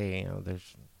 like, "Hey, you know,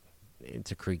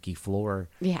 it's a creaky floor."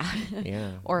 Yeah.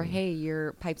 Yeah. Or, hey,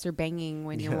 your pipes are banging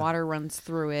when your water runs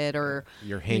through it, or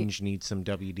your hinge needs some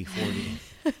WD-40.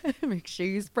 make sure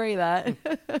you spray that.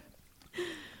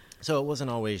 So it wasn't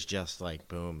always just like,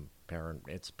 boom,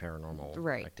 it's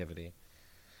paranormal activity.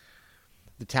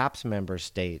 The T.A.P.S members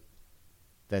state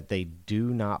that they do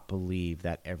not believe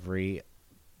that every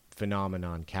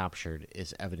phenomenon captured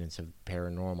is evidence of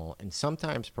paranormal, and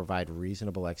sometimes provide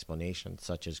reasonable explanations,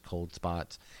 such as cold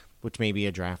spots, which may be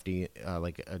a draft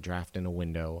in a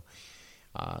window,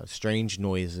 strange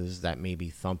noises that may be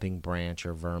thumping branch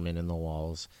or vermin in the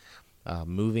walls,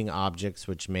 moving objects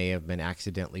which may have been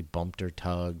accidentally bumped or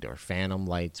tugged, or phantom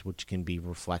lights, which can be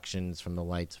reflections from the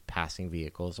lights of passing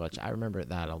vehicles, which I remember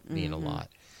that being a lot.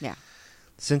 Yeah.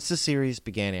 Since the series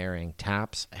began airing,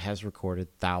 T.A.P.S has recorded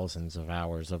thousands of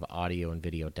hours of audio and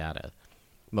video data.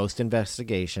 Most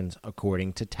investigations,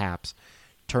 according to T.A.P.S,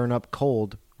 turn up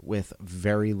cold with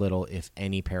very little, if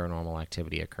any, paranormal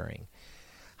activity occurring.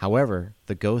 However,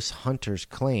 the ghost hunters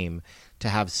claim to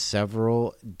have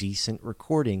several decent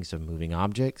recordings of moving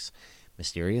objects,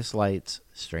 mysterious lights,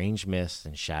 strange mists,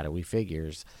 and shadowy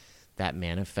figures that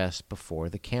manifest before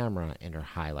the camera and are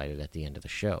highlighted at the end of the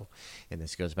show. And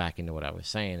this goes back into what I was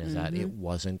saying, is that it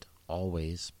wasn't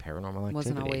always paranormal activity. It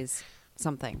wasn't always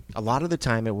something. A lot of the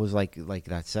time it was like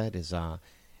that said, is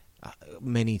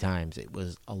many times it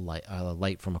was a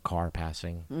light from a car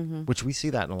passing, which we see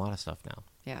that in a lot of stuff now.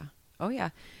 Yeah. Oh yeah.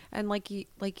 And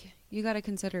you got to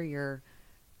consider your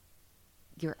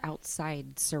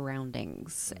outside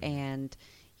surroundings, and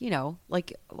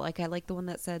like I like the one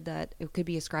that said that it could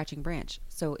be a scratching branch.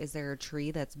 So is there a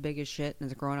tree that's big as shit and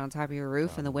is growing on top of your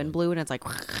roof, and the wind blew and it's like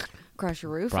across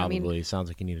your roof? Probably. I mean, Sounds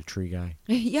like you need a tree guy.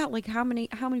 Yeah. Like how many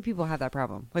people have that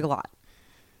problem? Like a lot.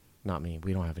 Not me.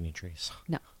 We don't have any trees.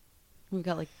 No. We've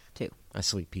got like 2. I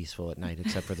sleep peaceful at night,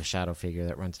 except for the shadow figure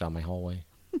that runs down my hallway.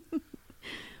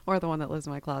 Or the one that lives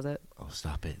in my closet. Oh,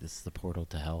 stop it. This is the portal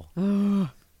to hell.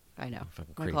 I know.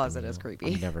 Fucking My creepy, closet is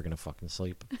creepy. I'm never going to fucking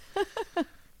sleep.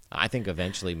 I think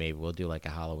eventually maybe we'll do like a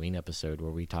Halloween episode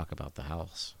where we talk about the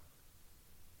house.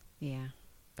 Yeah.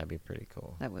 That'd be pretty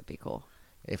cool. That would be cool.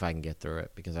 If I can get through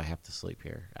it, because I have to sleep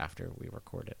here after we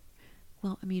record it.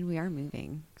 Well, I mean, we are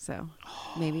moving, so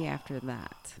maybe after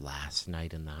that. Last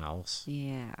night in the house.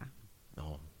 Yeah.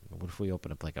 Oh, what if we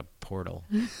open up like a portal?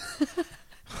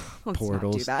 Let's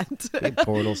Portals. not do that. Hey,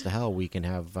 portals to hell. We can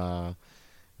have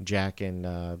Jack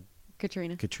and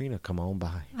Katrina come on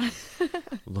by.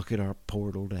 Look at our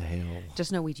portal to hell.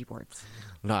 Just no Ouija boards.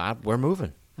 No, we're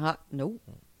moving. Nope.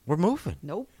 We're moving.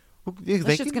 Nope. They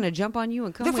That's just going to jump on you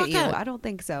and come with you. that. I don't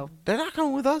think so. They're not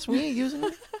coming with us. We ain't using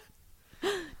it.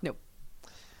 Nope.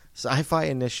 Sci-Fi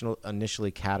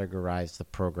initially categorized the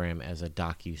program as a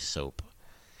docu-soap.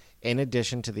 In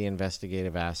addition to the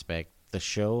investigative aspect, the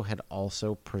show had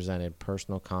also presented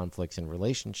personal conflicts and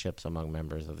relationships among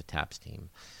members of the T.A.P.S team.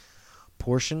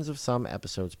 Portions of some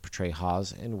episodes portray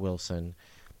Hawes and Wilson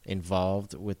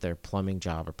involved with their plumbing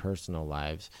job or personal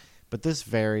lives, but this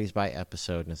varies by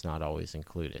episode and is not always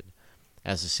included.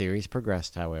 As the series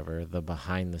progressed, however, the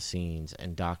behind-the-scenes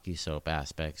and docu-soap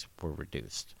aspects were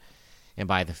reduced. And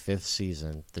by the 5th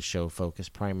season, the show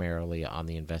focused primarily on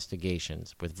the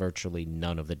investigations, with virtually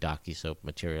none of the docu-soap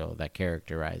material that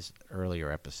characterized earlier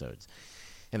episodes.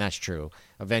 And that's true.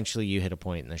 Eventually, you hit a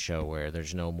point in the show where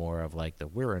there's no more of like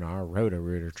we're in our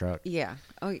Roto-Rooter truck. Yeah.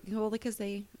 Oh, well, because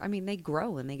they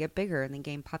grow and they get bigger and they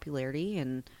gain popularity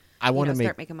and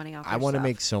start making money off. I want to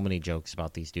make so many jokes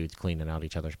about these dudes cleaning out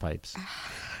each other's pipes.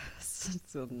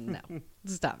 So, no,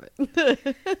 stop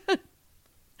it.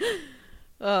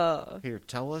 Here,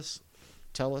 tell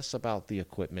us about the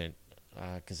equipment,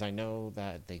 because I know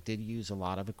that they did use a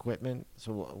lot of equipment.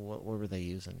 So what were they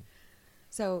using?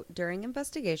 So during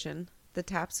investigation, the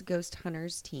T.A.P.S Ghost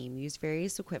Hunters team used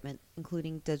various equipment,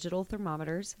 including digital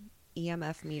thermometers,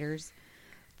 EMF meters,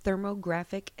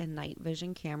 thermographic and night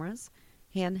vision cameras,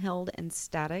 handheld and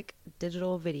static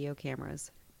digital video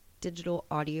cameras, digital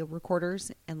audio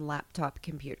recorders, and laptop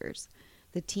computers.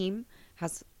 The team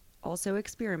has also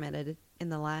experimented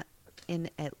in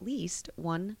at least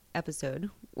one episode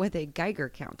with a Geiger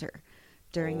counter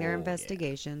during their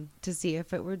investigation to see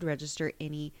if it would register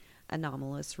any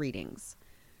anomalous readings.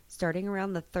 Starting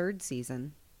around the third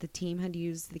season, the team had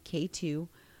used the K2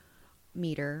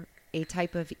 meter, a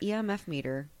type of EMF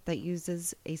meter that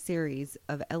uses a series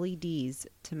of LEDs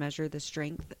to measure the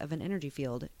strength of an energy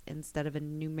field instead of a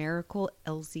numerical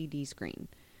LCD screen.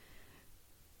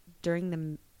 During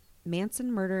the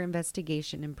Manson murder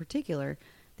investigation in particular,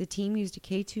 the team used a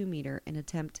K2 meter in an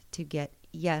attempt to get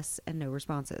yes and no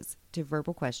responses to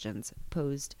verbal questions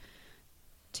posed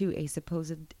to a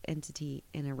supposed entity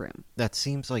in a room. That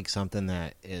seems like something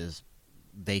that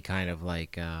they kind of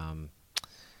like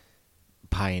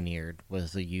pioneered,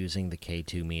 was the using the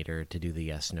K2 meter to do the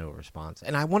yes/no response.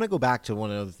 And I want to go back to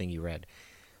one other thing you read.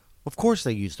 Of course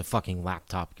they used a fucking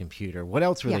laptop computer. What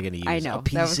else were they going to use? I know. A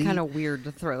PC? That was kind of weird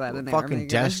to throw that in there. Fucking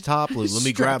desktop. Let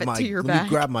me grab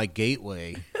my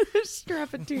gateway.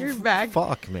 Strap it to your back.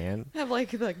 Fuck, man. Have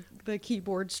like the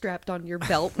keyboard strapped on your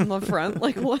belt in the front.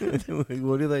 Like what?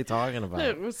 What are they talking about?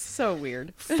 It was so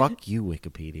weird. Fuck you,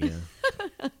 Wikipedia.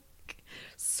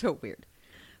 So weird.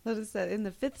 Let us say in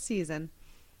the 5th season,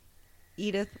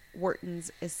 Edith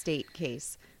Wharton's estate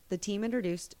case, the team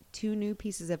introduced 2 new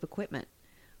pieces of equipment.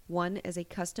 One is a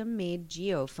custom-made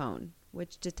geophone,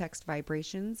 which detects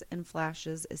vibrations and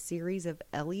flashes a series of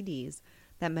LEDs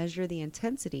that measure the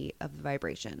intensity of the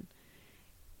vibration.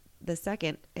 The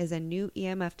second is a new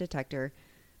EMF detector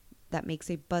that makes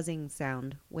a buzzing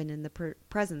sound when in the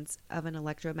presence of an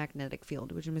electromagnetic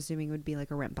field, which I'm assuming would be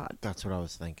like a REM pod. That's what I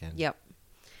was thinking. Yep.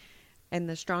 And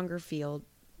the stronger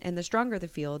the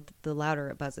field, the louder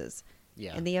it buzzes.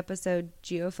 Yeah. In the episode,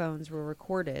 geophones were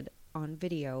recorded on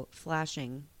video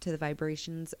flashing to the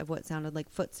vibrations of what sounded like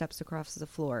footsteps across the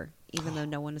floor, even though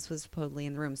no one was supposedly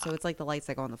in the room. So it's like the lights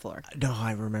that go on the floor. No,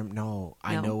 I remember. No,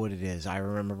 I know what it is. I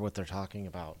remember what they're talking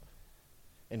about.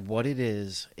 And what it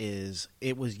is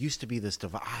it was used to be this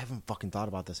device. I haven't fucking thought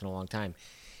about this in a long time.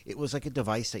 It was like a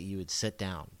device that you would sit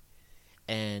down,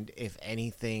 and if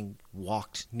anything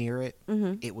walked near it,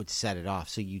 it would set it off.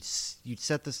 So you'd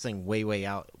set this thing way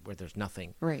out where there's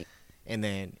nothing. Right. And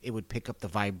then it would pick up the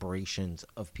vibrations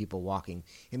of people walking.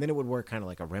 And then it would work kind of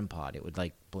like a REM pod. It would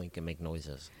like blink and make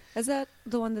noises. Is that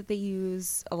the one that they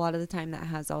use a lot of the time that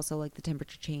has also like the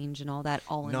temperature change and all that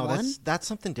all in one? No, that's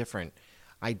something different.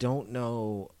 I don't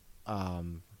know.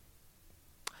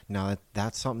 No,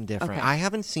 that's something different. Okay. I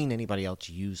haven't seen anybody else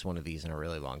use one of these in a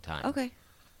really long time. Okay.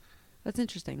 That's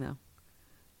interesting though.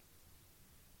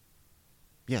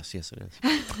 Yes, it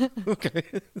is. Okay.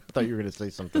 I thought you were going to say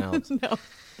something else. No.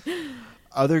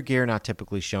 Other gear not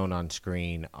typically shown on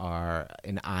screen are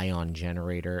an ion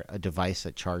generator, a device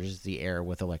that charges the air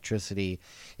with electricity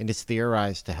and is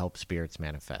theorized to help spirits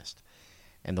manifest,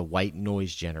 and the white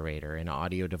noise generator, an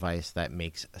audio device that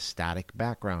makes a static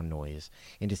background noise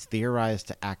and is theorized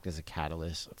to act as a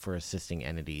catalyst for assisting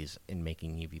entities in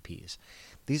making EVPs.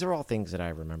 These are all things that I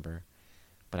remember,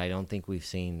 but I don't think we've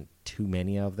seen too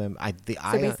many of them. So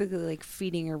basically like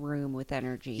feeding a room with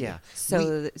energy. Yeah.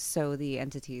 So the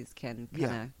entities can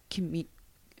kind of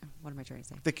what am I trying to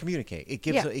say? They communicate.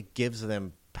 It gives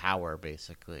them power,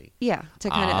 basically. Yeah, to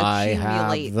kind of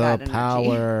accumulate that energy.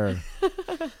 Power.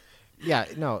 Yeah,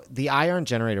 no, the ion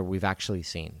generator we've actually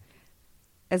seen.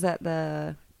 Is that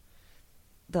the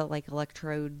like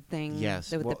electrode thing?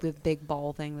 Yes. With the big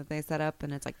ball thing that they set up,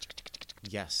 and it's like.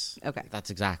 Yes. Okay.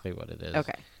 That's exactly what it is.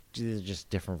 Okay. These are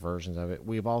just different versions of it.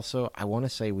 I want to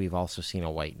say we've also seen a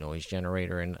white noise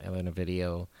generator in a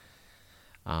video.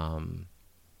 A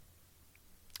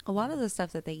lot of the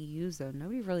stuff that they use, though,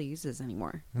 nobody really uses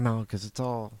anymore. No, because it's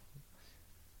all.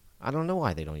 I don't know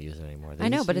why they don't use it anymore. I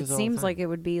know, but it seems like it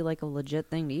would be like a legit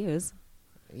thing to use.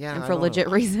 Yeah, and for legit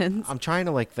reasons. I'm trying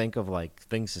to think of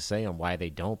things to say on why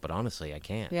they don't, but honestly, I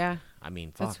can't. Yeah. I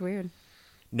mean, fuck. That's weird.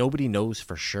 Nobody knows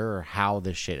for sure how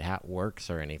this shit works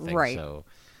or anything. Right. So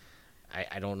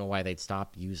I don't know why they'd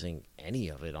stop using any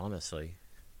of it, honestly.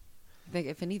 I think,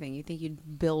 if anything, you think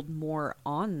you'd build more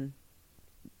on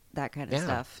that kind of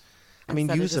stuff. I mean,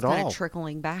 use it all. Kind of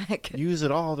trickling back. Use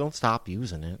it all. Don't stop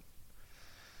using it.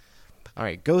 All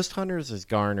right. Ghost Hunters has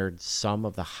garnered some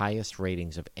of the highest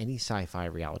ratings of any sci-fi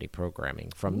reality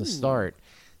programming. From the start,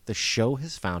 the show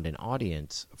has found an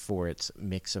audience for its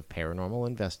mix of paranormal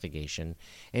investigation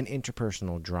and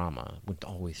interpersonal drama. With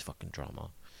always fucking drama.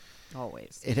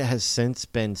 Always. It has since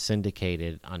been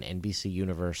syndicated on NBC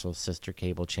Universal's sister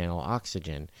cable channel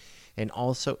Oxygen, and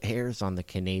also airs on the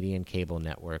Canadian cable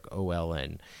network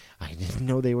OLN. I didn't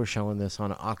know they were showing this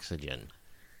on Oxygen.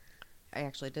 I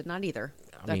actually did not either.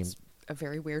 That's a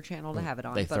very weird channel to have it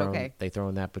on, okay. They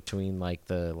throwing that between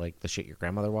the shit your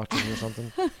grandmother watches or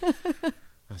something?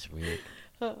 That's weird.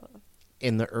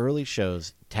 In the early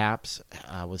shows, T.A.P.S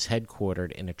was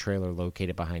headquartered in a trailer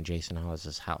located behind Jason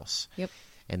Hawes' house. Yep.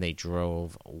 and they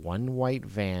drove one white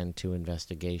van to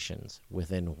investigations.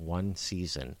 Within one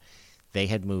season, they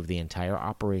had moved the entire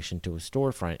operation to a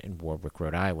storefront in Warwick,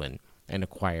 Rhode Island, and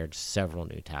acquired several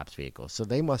new T.A.P.S vehicles. So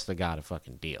they must have got a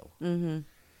fucking deal. Mm-hmm.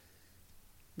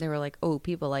 They were like, oh,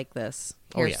 people like this.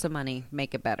 Here's some money.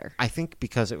 Make it better. I think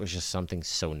because it was just something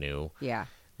so new. Yeah.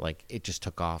 Like, it just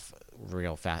took off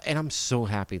real fast. And I'm so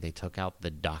happy they took out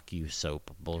the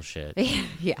docu-soap bullshit.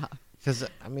 Yeah. Because,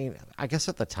 I mean, I guess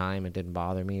at the time it didn't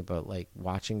bother me, but, like,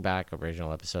 watching back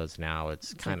original episodes now,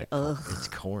 it's kind of it's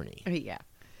corny. Yeah.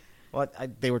 Well,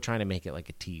 they were trying to make it like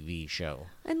a TV show.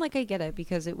 And, like, I get it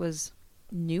because it was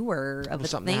newer of a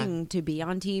thing to be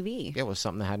on TV. It was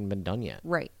something that hadn't been done yet.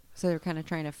 Right. So they're kind of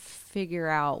trying to figure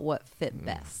out what fit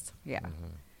best. Yeah.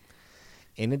 Mm-hmm.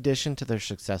 In addition to their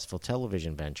successful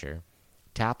television venture,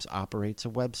 T.A.P.S operates a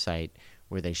website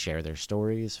where they share their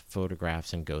stories,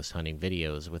 photographs, and ghost hunting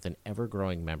videos with an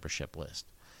ever-growing membership list.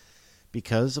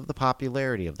 Because of the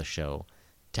popularity of the show,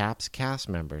 T.A.P.S cast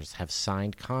members have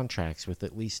signed contracts with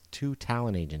at least 2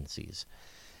 talent agencies,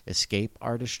 Escape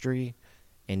Artistry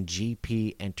and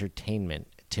GP Entertainment,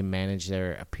 to manage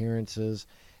their appearances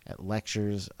at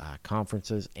lectures,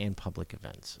 conferences, and public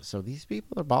events. So these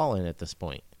people are balling at this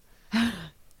point. Got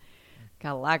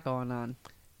a lot going on.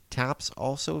 T.A.P.S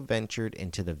also ventured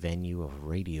into the venue of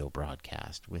radio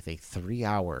broadcast with a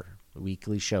 3-hour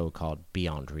weekly show called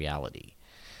Beyond Reality.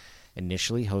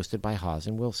 Initially hosted by Hawes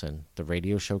and Wilson, the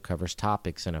radio show covers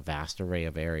topics in a vast array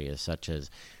of areas such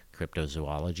as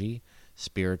cryptozoology,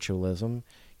 spiritualism,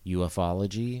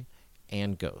 ufology,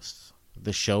 and ghosts.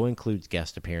 The show includes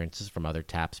guest appearances from other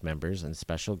T.A.P.S members and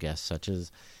special guests such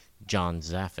as John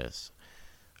Zaffis,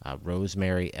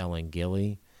 Rosemary Ellen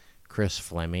Gilly, Chris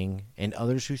Fleming, and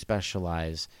others who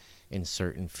specialize in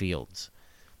certain fields.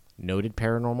 Noted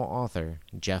paranormal author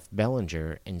Jeff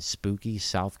Bellinger and spooky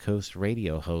South Coast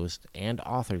radio host and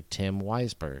author Tim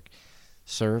Weisberg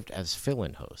served as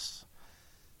fill-in hosts.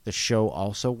 The show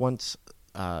also once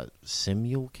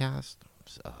simulcasted,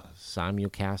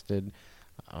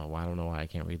 I don't know why I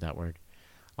can't read that word,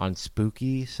 on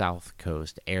spooky South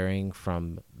Coast, airing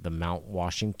from the Mount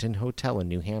Washington Hotel in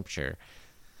New Hampshire.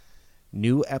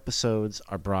 New episodes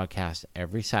are broadcast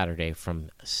every Saturday from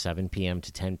 7 p.m. to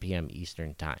 10 p.m.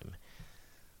 Eastern Time,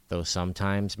 though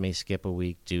sometimes may skip a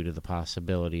week due to the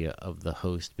possibility of the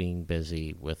host being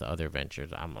busy with other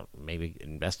ventures. Maybe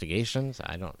investigations?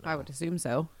 I don't know. I would assume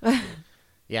so.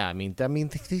 Yeah, I mean,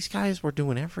 these guys were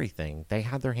doing everything. They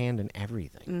had their hand in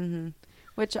everything. Mm-hmm.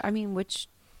 Which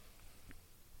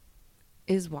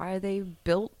is why they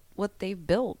built what they've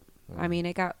built. I mean,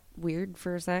 it got weird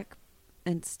for a sec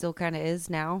and still kind of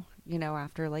is now,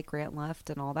 after like Grant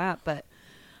left and all that. But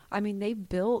I mean, they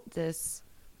built this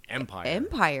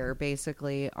empire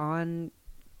basically on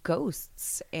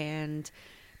ghosts and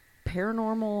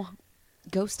paranormal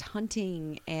ghost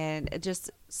hunting and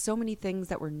just so many things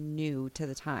that were new to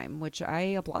the time, which I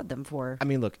applaud them for. I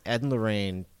mean, look, Ed and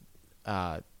Lorraine,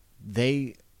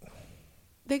 they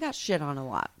got shit on a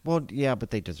lot. Well, yeah,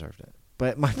 but they deserved it.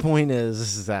 But my point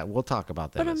is that we'll talk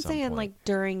about that. But I'm at some saying, point. like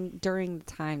during the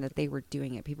time that they were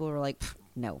doing it, people were like,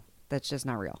 "No, that's just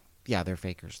not real." Yeah, they're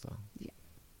fakers, though. Yeah,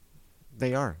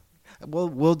 they are.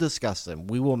 We'll discuss them.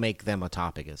 We will make them a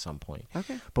topic at some point.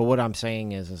 Okay. But what I'm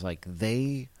saying is like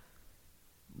they.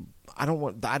 I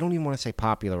don't even want to say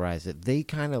popularized it. They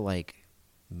kind of like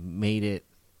made it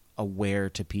aware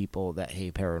to people that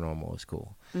hey, paranormal is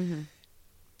cool. Mm-hmm.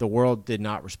 The world did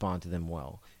not respond to them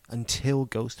well until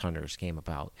Ghost Hunters came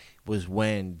about. Was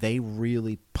when they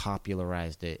really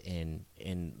popularized it in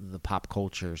the pop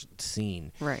culture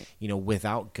scene. Right.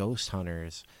 Without Ghost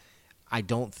Hunters, I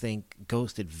don't think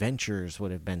Ghost Adventures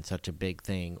would have been such a big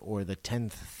thing, or the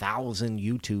 10,000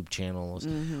 YouTube channels,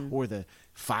 or the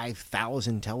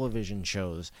 5,000 television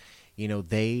shows.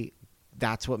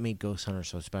 That's what made Ghost Hunters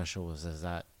so special is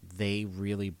that they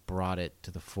really brought it to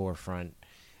the forefront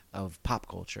of pop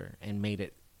culture and made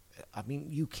it. I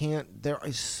mean, there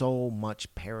is so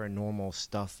much paranormal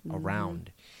stuff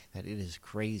around that it is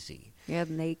crazy. Yeah,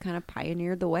 and they kind of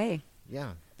pioneered the way.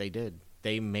 Yeah, they did.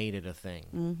 They made it a thing.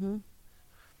 Mm-hmm.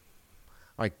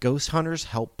 All right, Ghost Hunters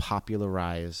helped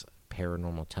popularize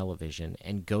paranormal television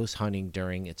and ghost hunting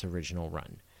during its original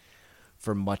run.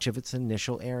 For much of its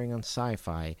initial airing on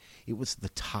Sci-Fi, it was the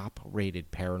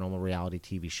top-rated paranormal reality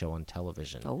TV show on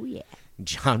television. Oh, yeah.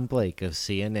 John Blake of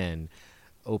CNN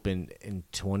opened in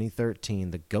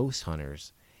 2013, The Ghost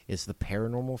Hunters is the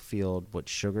paranormal field what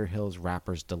Sugar Hill's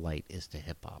Rapper's Delight is to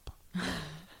hip-hop.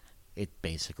 It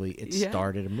Yeah.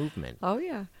 started a movement. Oh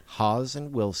yeah. Hawes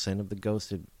and Wilson of the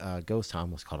Ghost I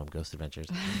almost called them Ghost Adventures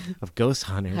of Ghost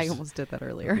Hunters I almost did that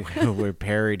earlier. were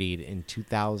parodied in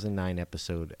 2009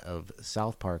 episode of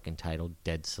South Park entitled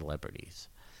Dead Celebrities.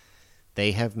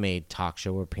 They have made talk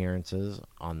show appearances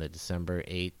on the December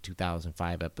 8,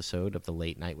 2005 episode of The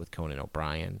Late Night with Conan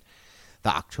O'Brien, the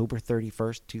October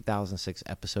 31st, 2006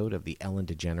 episode of The Ellen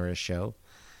DeGeneres Show,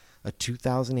 a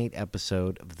 2008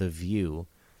 episode of The View,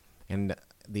 and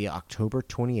the October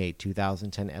 28,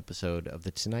 2010 episode of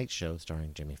The Tonight Show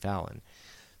starring Jimmy Fallon.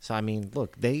 So, I mean,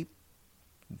 look, they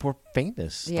were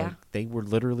famous. Yeah. Like, they were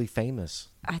literally famous.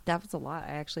 That was a lot.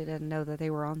 I actually didn't know that they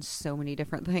were on so many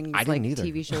different things. I didn't either.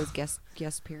 TV shows, guest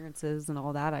appearances, and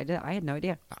all that. I had no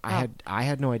idea. I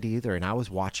had no idea either, and I was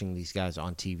watching these guys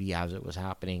on TV as it was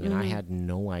happening, and I had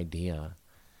no idea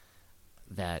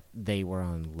that they were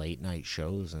on late night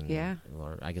shows. And Yeah.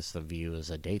 or I guess The View is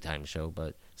a daytime show,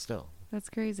 but still. That's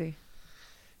crazy.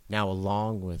 Now,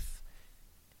 along with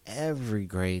every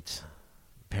great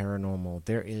paranormal,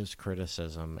 there is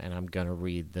criticism, and I'm gonna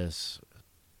read this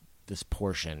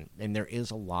portion, and there is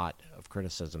a lot of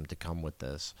criticism to come with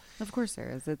this. Of course there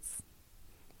is.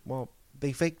 Well,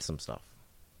 they faked some stuff.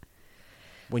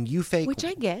 When you fake, Which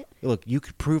I get. look, you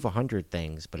could prove 100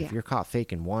 things, but if Yeah. you're caught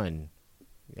faking one,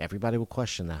 everybody will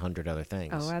question the 100 other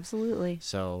things. Oh, absolutely.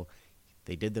 So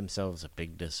they did themselves a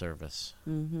big disservice.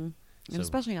 Mm-hmm. So- And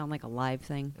especially on like a live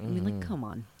thing. I mean, like, come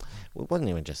on. Well, it wasn't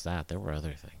even just that. There were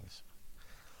other things.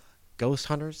 Ghost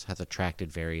Hunters has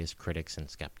attracted various critics and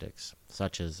skeptics,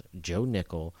 such as Joe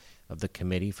Nickel of the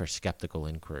Committee for Skeptical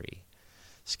Inquiry,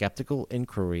 Skeptical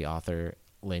Inquiry author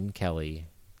Lynn Kelly,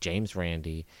 James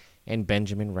Randi, and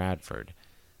Benjamin Radford.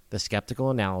 The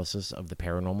skeptical analysis of the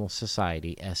Paranormal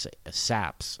Society,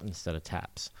 SAPS instead of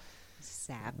TAPS,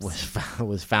 Saps.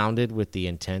 was founded with the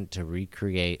intent to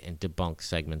recreate and debunk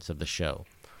segments of the show.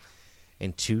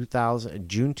 In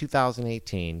June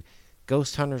 2018,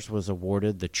 Ghost Hunters was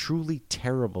awarded the Truly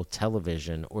Terrible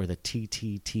Television, or the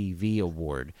TTTV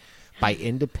Award, by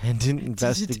Independent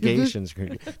Investigations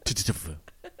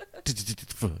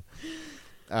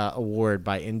Award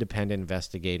by Independent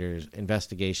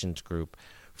Investigations Group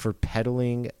for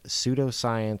peddling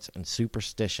pseudoscience and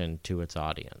superstition to its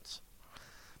audience.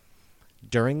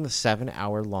 During the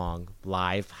 7-hour-long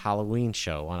live Halloween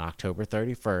show on October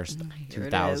 31st, Here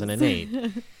it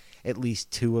 2008, at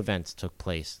least 2 events took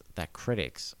place that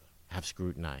critics have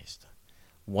scrutinized.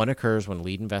 One occurs when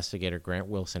lead investigator Grant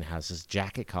Wilson has his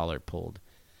jacket collar pulled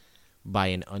by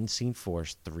an unseen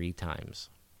force 3 times.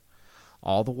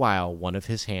 All the while, one of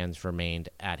his hands remained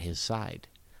at his side,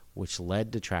 which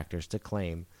led detractors to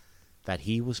claim that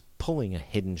he was pulling a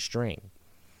hidden string.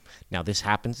 Now, this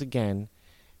happens again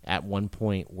at one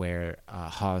point where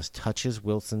Hawes touches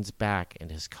Wilson's back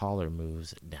and his collar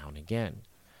moves down again.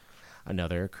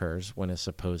 Another occurs when a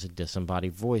supposed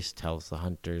disembodied voice tells the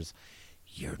hunters,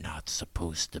 "You're not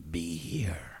supposed to be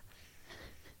here."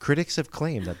 Critics have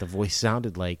claimed that the voice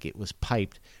sounded like it was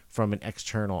piped from an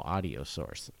external audio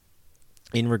source.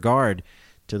 In regard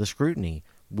to the scrutiny,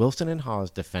 Wilson and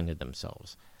Hawes defended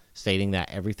themselves, stating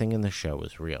that everything in the show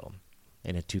was real.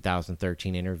 In a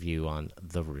 2013 interview on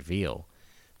The Reveal,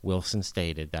 Wilson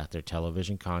stated that their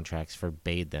television contracts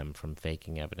forbade them from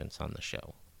faking evidence on the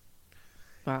show.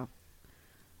 Wow.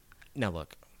 Now,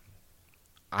 look,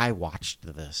 I watched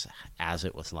this as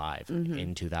it was live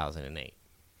in 2008.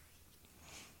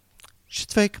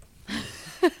 Shit's fake.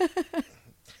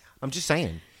 I'm just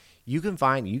saying. You can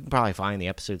probably find the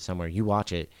episode somewhere. You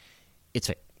watch it, it's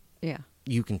fake. Yeah.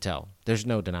 You can tell. There's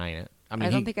no denying it. I mean,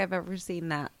 I don't think I've ever seen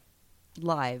that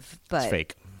live, but it's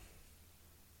fake.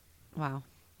 Wow.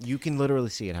 You can literally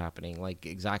see it happening, like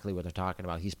exactly what they're talking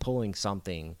about. He's pulling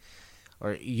something,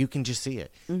 or you can just see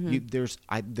it.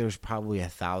 There's probably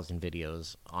 1,000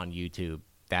 videos on YouTube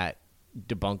that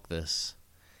debunk this,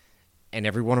 and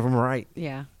every one of them are right.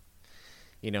 Yeah.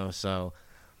 So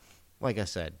like I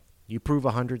said, you prove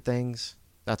 100 things,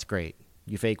 that's great.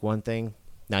 You fake one thing,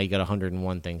 now you got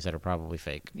 101 things that are probably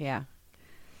fake. Yeah.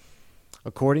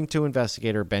 According to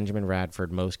investigator Benjamin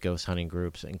Radford, most ghost hunting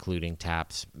groups, including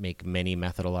TAPS, make many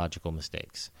methodological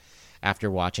mistakes.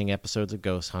 After watching episodes of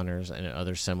Ghost Hunters and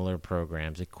other similar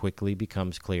programs, it quickly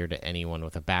becomes clear to anyone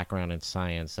with a background in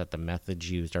science that the methods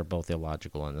used are both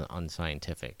illogical and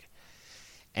unscientific.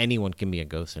 Anyone can be a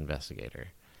ghost investigator.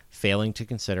 Failing to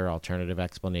consider alternative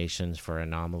explanations for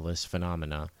anomalous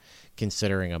phenomena,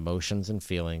 considering emotions and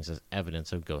feelings as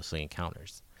evidence of ghostly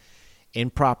encounters.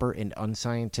 Improper and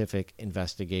unscientific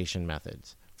investigation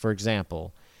methods. For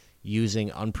example, using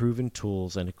unproven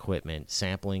tools and equipment,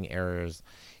 sampling errors,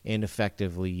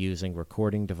 ineffectively using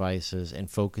recording devices, and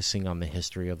focusing on the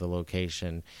history of the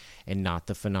location and not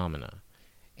the phenomena.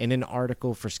 In an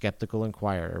article for Skeptical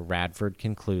Inquirer, Radford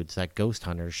concludes that ghost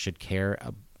hunters should care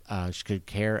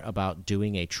about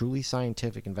doing a truly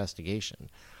scientific investigation.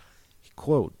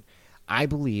 Quote, I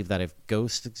believe that if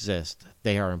ghosts exist,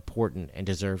 they are important and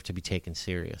deserve to be taken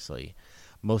seriously.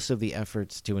 Most of the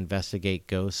efforts to investigate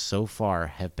ghosts so far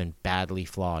have been badly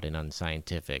flawed and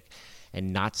unscientific,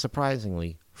 and not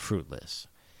surprisingly, fruitless.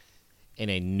 In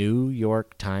a New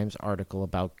York Times article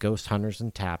about ghost hunters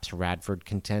and taps, Radford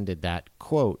contended that,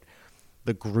 quote,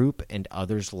 the group and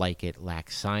others like it lack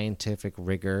scientific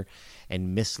rigor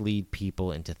and mislead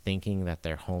people into thinking that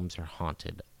their homes are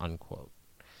haunted, unquote.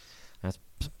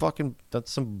 That's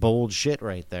some bold shit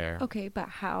right there. Okay, but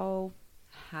how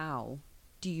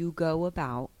do you go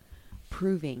about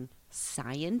proving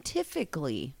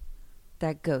scientifically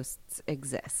that ghosts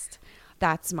exist?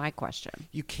 That's my question.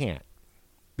 You can't,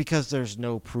 because there's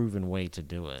no proven way to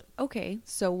do it. Okay,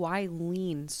 so why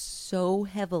lean so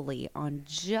heavily on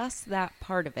just that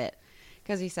part of it?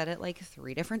 Because he said it like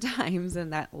 3 different times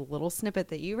in that little snippet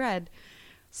that you read.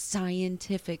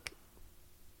 Scientific.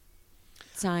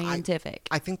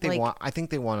 I think they want. I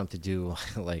think they want him to do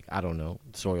like, I don't know,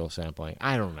 soil sampling.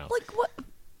 I don't know. Like what?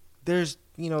 There's,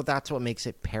 that's what makes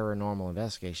it paranormal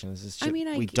investigation. Is this shit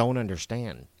we don't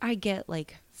understand. I get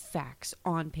like facts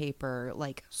on paper,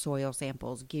 like soil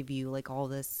samples give you like all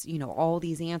this, all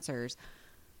these answers.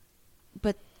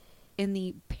 But in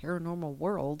the paranormal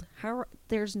world,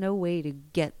 there's no way to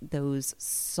get those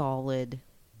solid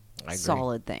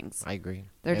things. I agree.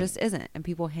 There just isn't. And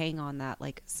people hang on that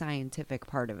like scientific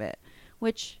part of it,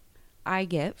 which I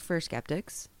get for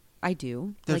skeptics. I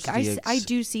do. Like I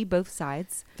do see both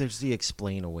sides. There's the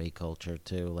explain away culture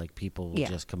too. Like people will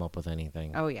just come up with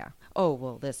anything. Oh yeah. Oh,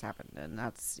 well, this happened, and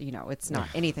that's, it's not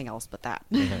anything else but that.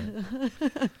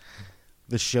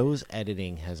 The show's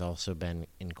editing has also been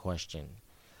in question,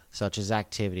 such as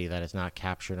activity that is not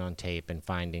captured on tape and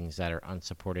findings that are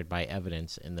unsupported by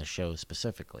evidence in the show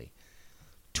specifically.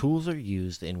 Tools are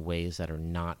used in ways that are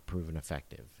not proven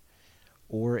effective,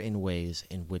 or in ways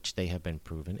in which they have been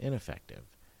proven ineffective,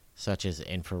 such as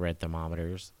infrared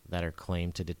thermometers that are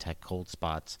claimed to detect cold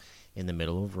spots in the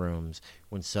middle of rooms,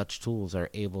 when such tools are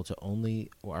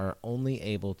only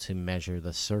able to measure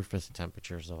the surface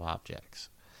temperatures of objects.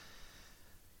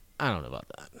 I don't know about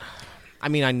that. I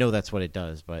mean, I know that's what it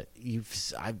does, but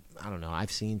I don't know.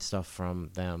 I've seen stuff from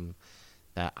them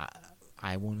that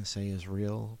I want to say is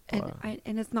real. And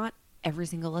it's not every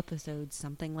single episode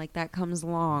something like that comes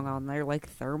along on their like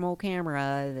thermal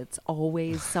camera. That's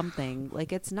always something.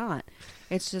 Like, it's not.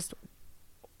 It's just,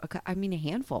 a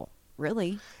handful,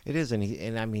 really. It is,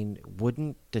 and I mean,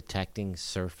 wouldn't detecting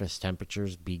surface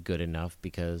temperatures be good enough?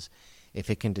 Because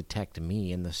if it can detect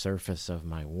me in the surface of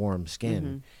my warm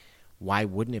skin, why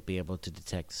wouldn't it be able to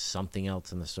detect something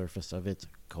else in the surface of its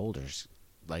colder,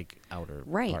 like, outer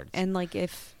parts? And like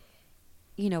if,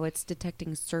 it's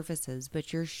detecting surfaces,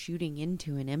 but you're shooting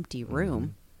into an empty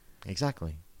room.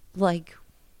 Exactly. Like,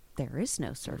 there is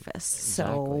no surface.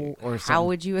 Exactly. So how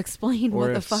would you explain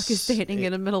what the fuck is standing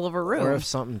in the middle of a room? Or if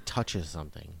something touches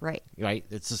something. Right.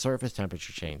 It's the surface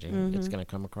temperature changing. It's going to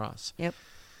come across. Yep.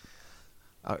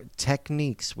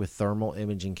 Techniques with thermal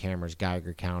imaging cameras,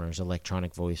 Geiger counters,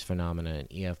 electronic voice phenomena,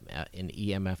 and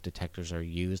EMF detectors are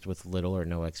used with little or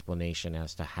no explanation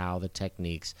as to how the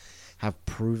techniques have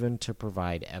proven to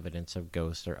provide evidence of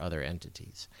ghosts or other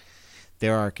entities.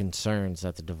 There are concerns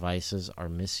that the devices are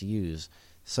misused,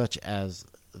 such as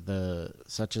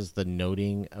the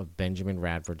noting of Benjamin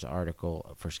Radford's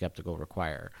article for Skeptical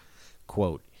Inquirer.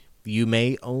 Quote, you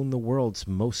may own the world's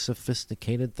most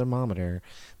sophisticated thermometer,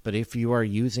 but if you're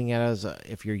using it as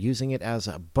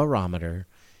a barometer,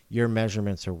 your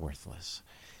measurements are worthless.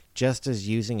 Just as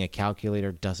using a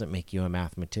calculator doesn't make you a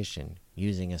mathematician,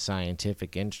 using a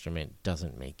scientific instrument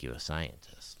doesn't make you a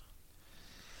scientist.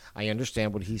 I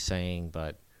understand what he's saying,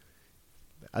 but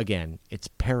again, it's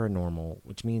paranormal,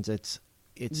 which means it's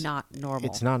not normal.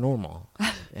 It's not normal,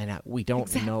 and we don't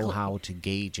Exactly. know how to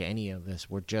gauge any of this.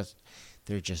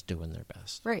 They're just doing their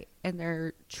best. Right. And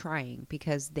they're trying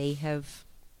because they have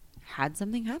had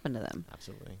something happen to them.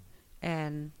 Absolutely.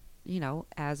 And,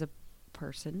 as a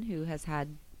person who has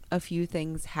had a few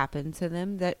things happen to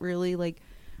them that really,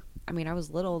 I was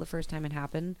little the first time it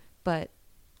happened, but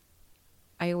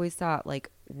I always thought,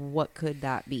 what could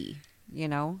that be? I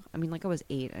was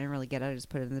 8. I didn't really get it. I just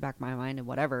put it in the back of my mind and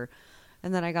whatever.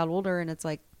 And then I got older and it's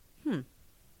like,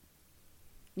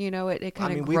 It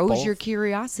kind of we've grows your both-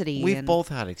 curiosity. We've and, both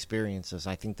had experiences.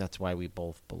 I think that's why we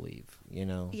both believe,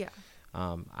 Yeah.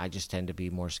 I just tend to be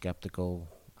more skeptical.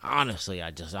 Honestly,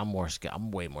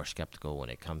 I'm way more skeptical when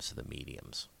it comes to the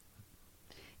mediums.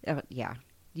 Yeah.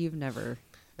 You've never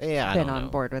Yeah, I been don't on know.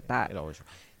 board with that. It always,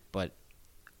 but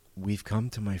we've come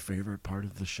to my favorite part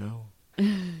of the show.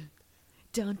 Dun,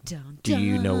 dun, dun. Do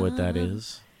you know what that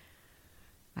is?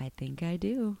 I think I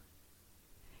do.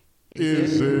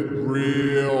 Is it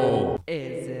real?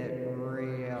 Is it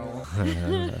real?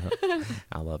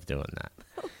 I love doing that.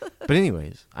 But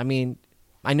anyways, I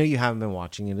know you haven't been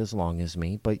watching it as long as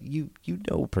me, but you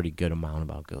know a pretty good amount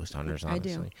about Ghost Hunters,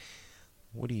 honestly. I do.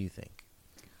 What do you think?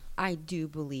 I do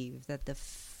believe that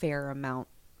the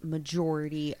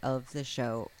majority of the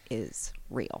show is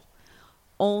real.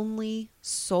 Only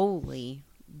solely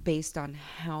based on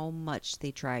how much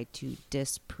they try to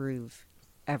disprove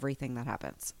everything that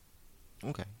happens.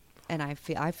 Okay. And I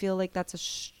feel like that's a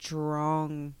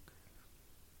strong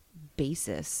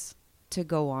basis to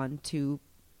go on to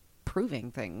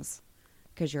proving things,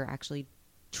 because you're actually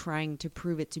trying to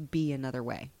prove it to be another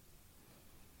way.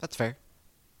 That's fair.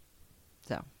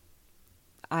 So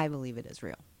I believe it is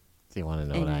real. Do you want to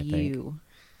know And what I think?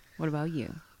 What about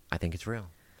you? I think it's real.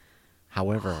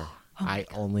 However, I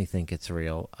only think it's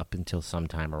real up until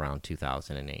sometime around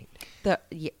 2008.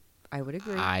 I would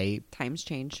agree. Times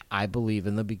change. I believe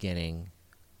in the beginning,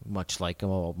 much like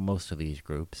most of these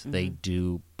groups, they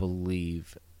do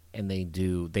believe, and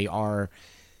they are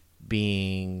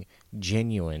being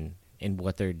genuine in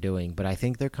what they're doing. But I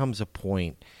think there comes a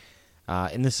point,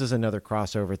 and this is another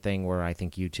crossover thing where I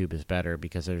think YouTube is better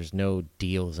because there's no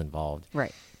deals involved.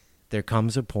 Right. There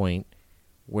comes a point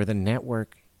where the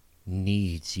network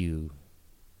needs you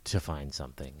to find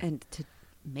something. And to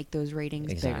make those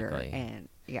ratings Exactly. bigger. And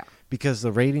yeah. Because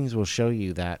the ratings will show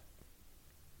you that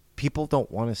people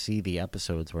don't want to see the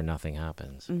episodes where nothing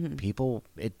happens. People,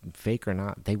 fake or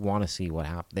not, they want to see what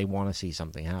happens. They want to see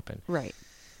something happen. Right.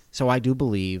 So I do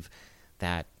believe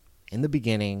that in the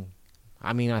beginning,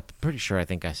 I'm pretty sure I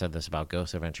think I said this about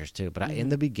Ghost Adventures too, but in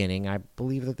the beginning, I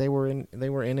believe that they were in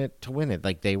it to win it.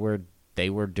 Like they were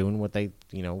doing what they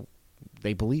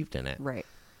believed in it. Right.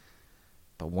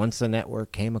 But once the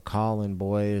network came a calling,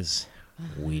 boys,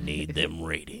 we need them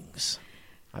ratings.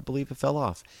 I believe it fell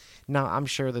off. Now, I'm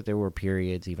sure that there were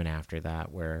periods even after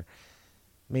that where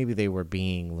maybe they were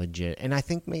being legit. And I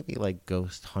think maybe like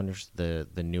Ghost Hunters, the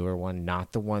newer one,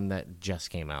 not the one that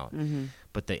just came out,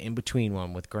 but the in-between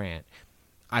one with Grant,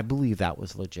 I believe that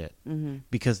was legit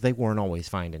because they weren't always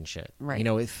finding shit. Right.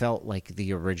 It felt like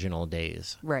the original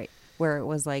days. Right. Where it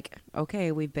was like,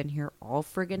 okay, we've been here all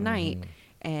friggin' night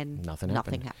and Nothing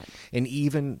happened. And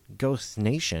even Ghost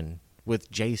Nation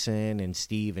with Jason and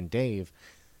Steve and Dave,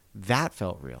 that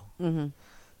felt real.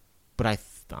 But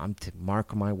I'm to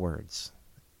mark my words,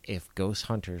 if Ghost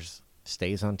Hunters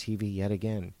stays on TV yet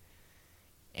again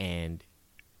and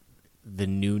the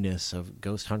newness of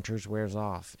Ghost Hunters wears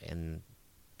off, and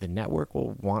the network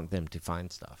will want them to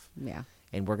find stuff. Yeah.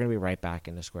 And we're going to be right back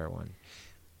into square one.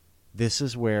 This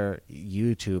is where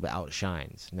YouTube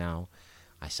outshines. Now,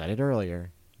 I said it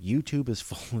earlier, YouTube is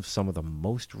full of some of the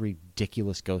most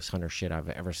ridiculous Ghost Hunter shit I've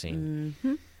ever seen.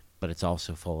 But it's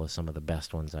also full of some of the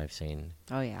best ones I've seen.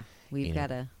 Oh, yeah. We've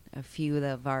got a few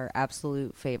of our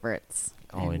absolute favorites.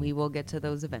 And we will get to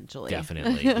those eventually.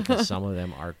 Definitely, because some of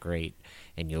them are great.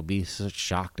 And you'll be so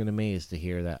shocked and amazed to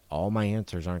hear that all my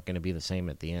answers aren't going to be the same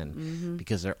at the end.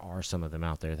 Because there are some of them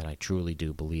out there that I truly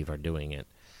do believe are doing it.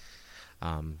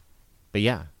 But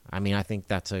yeah, I think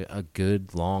that's a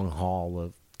good long haul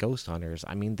of Ghost Hunters.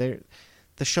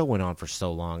 The show went on for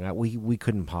so long. We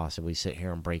couldn't possibly sit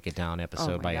here and break it down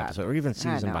episode by episode or even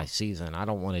season by season. I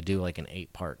don't want to do like an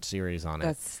 8-part series on it.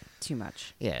 That's too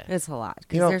much. Yeah. It's a lot.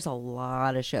 Because there's a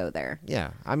lot of show there.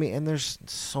 Yeah. And there's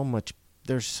so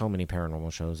many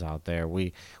paranormal shows out there.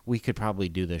 We could probably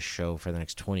do this show for the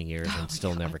next 20 years and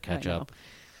still never catch up.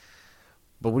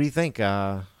 But what do you think?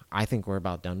 I think we're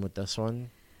about done with this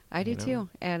one. I do too.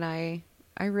 And I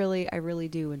really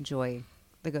do enjoy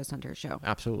the Ghost Hunters show.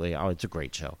 Absolutely. Oh, it's a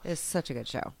great show. It's such a good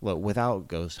show. Look, without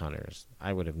Ghost Hunters,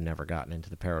 I would have never gotten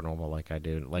into the paranormal like I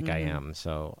do, I am.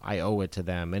 So I owe it to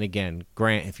them. And again,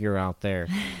 Grant, if you're out there,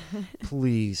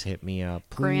 please hit me up.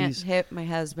 Please, Grant, hit my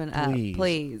husband up,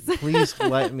 please. Please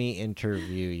let me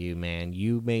interview you, man.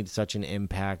 You made such an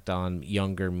impact on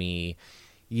younger me.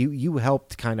 You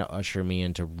helped kind of usher me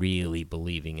into really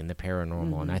believing in the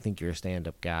paranormal, and I think you're a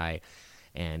stand-up guy.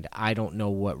 And I don't know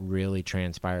what really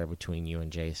transpired between you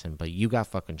and Jason, but you got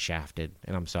fucking shafted,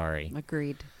 and I'm sorry.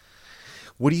 Agreed.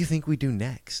 What do you think we do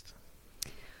next?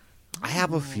 I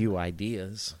have a few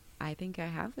ideas. I think I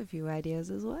have a few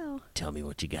ideas as well. Tell me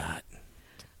what you got.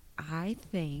 I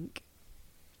think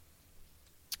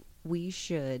we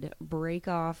should break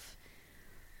off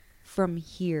from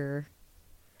here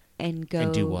and go.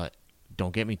 And do what?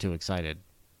 Don't get me too excited.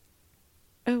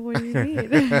 Oh, what do you mean?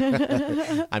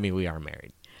 I mean, we are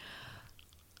married.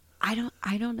 I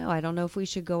don't know. I don't know if we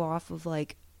should go off of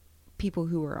like people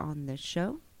who are on this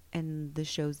show and the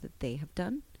shows that they have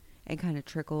done and kind of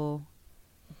trickle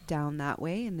down that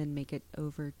way and then make it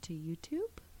over to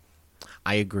YouTube.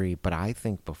 I agree, but I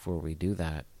think before we do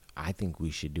that, I think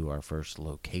we should do our first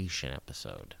location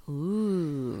episode.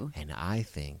 Ooh. And I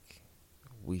think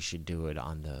we should do it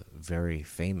on the very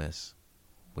famous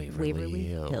Waverly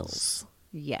Hills.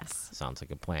 Yes. Sounds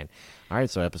like a plan. All right,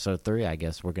 so episode 3, I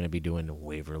guess we're going to be doing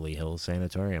Waverly Hills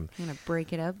Sanatorium. I'm going to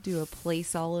break it up, do a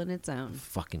place all in its own.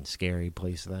 Fucking scary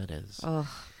place that is. Oh.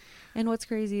 And what's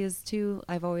crazy is, too,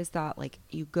 I've always thought, like,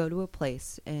 you go to a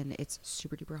place and it's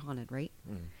super duper haunted, right?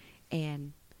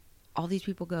 And all these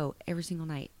people go every single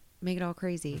night, make it all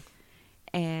crazy.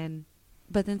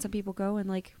 But then some people go and,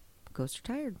 like, ghosts are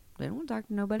tired. They don't want to talk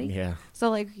to nobody. Yeah. So,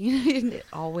 like, it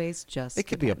always just It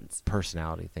could depends. be a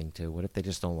personality thing, too. What if they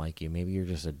just don't like you? Maybe you're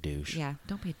just a douche. Yeah,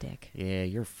 don't be a dick. Yeah,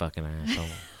 you're a fucking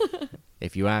asshole.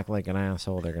 If you act like an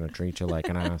asshole, they're going to treat you like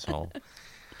an asshole.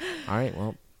 All right,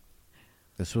 well,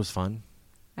 this was fun.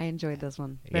 I enjoyed this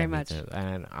one Yeah, very me much. too.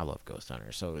 And I love Ghost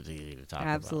Hunters, so it's easy to talk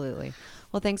about. Absolutely.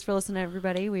 Well, thanks for listening,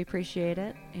 everybody. We appreciate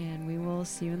it, and we will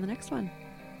see you in the next one.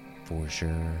 For sure.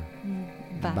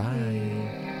 Bye.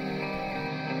 Bye.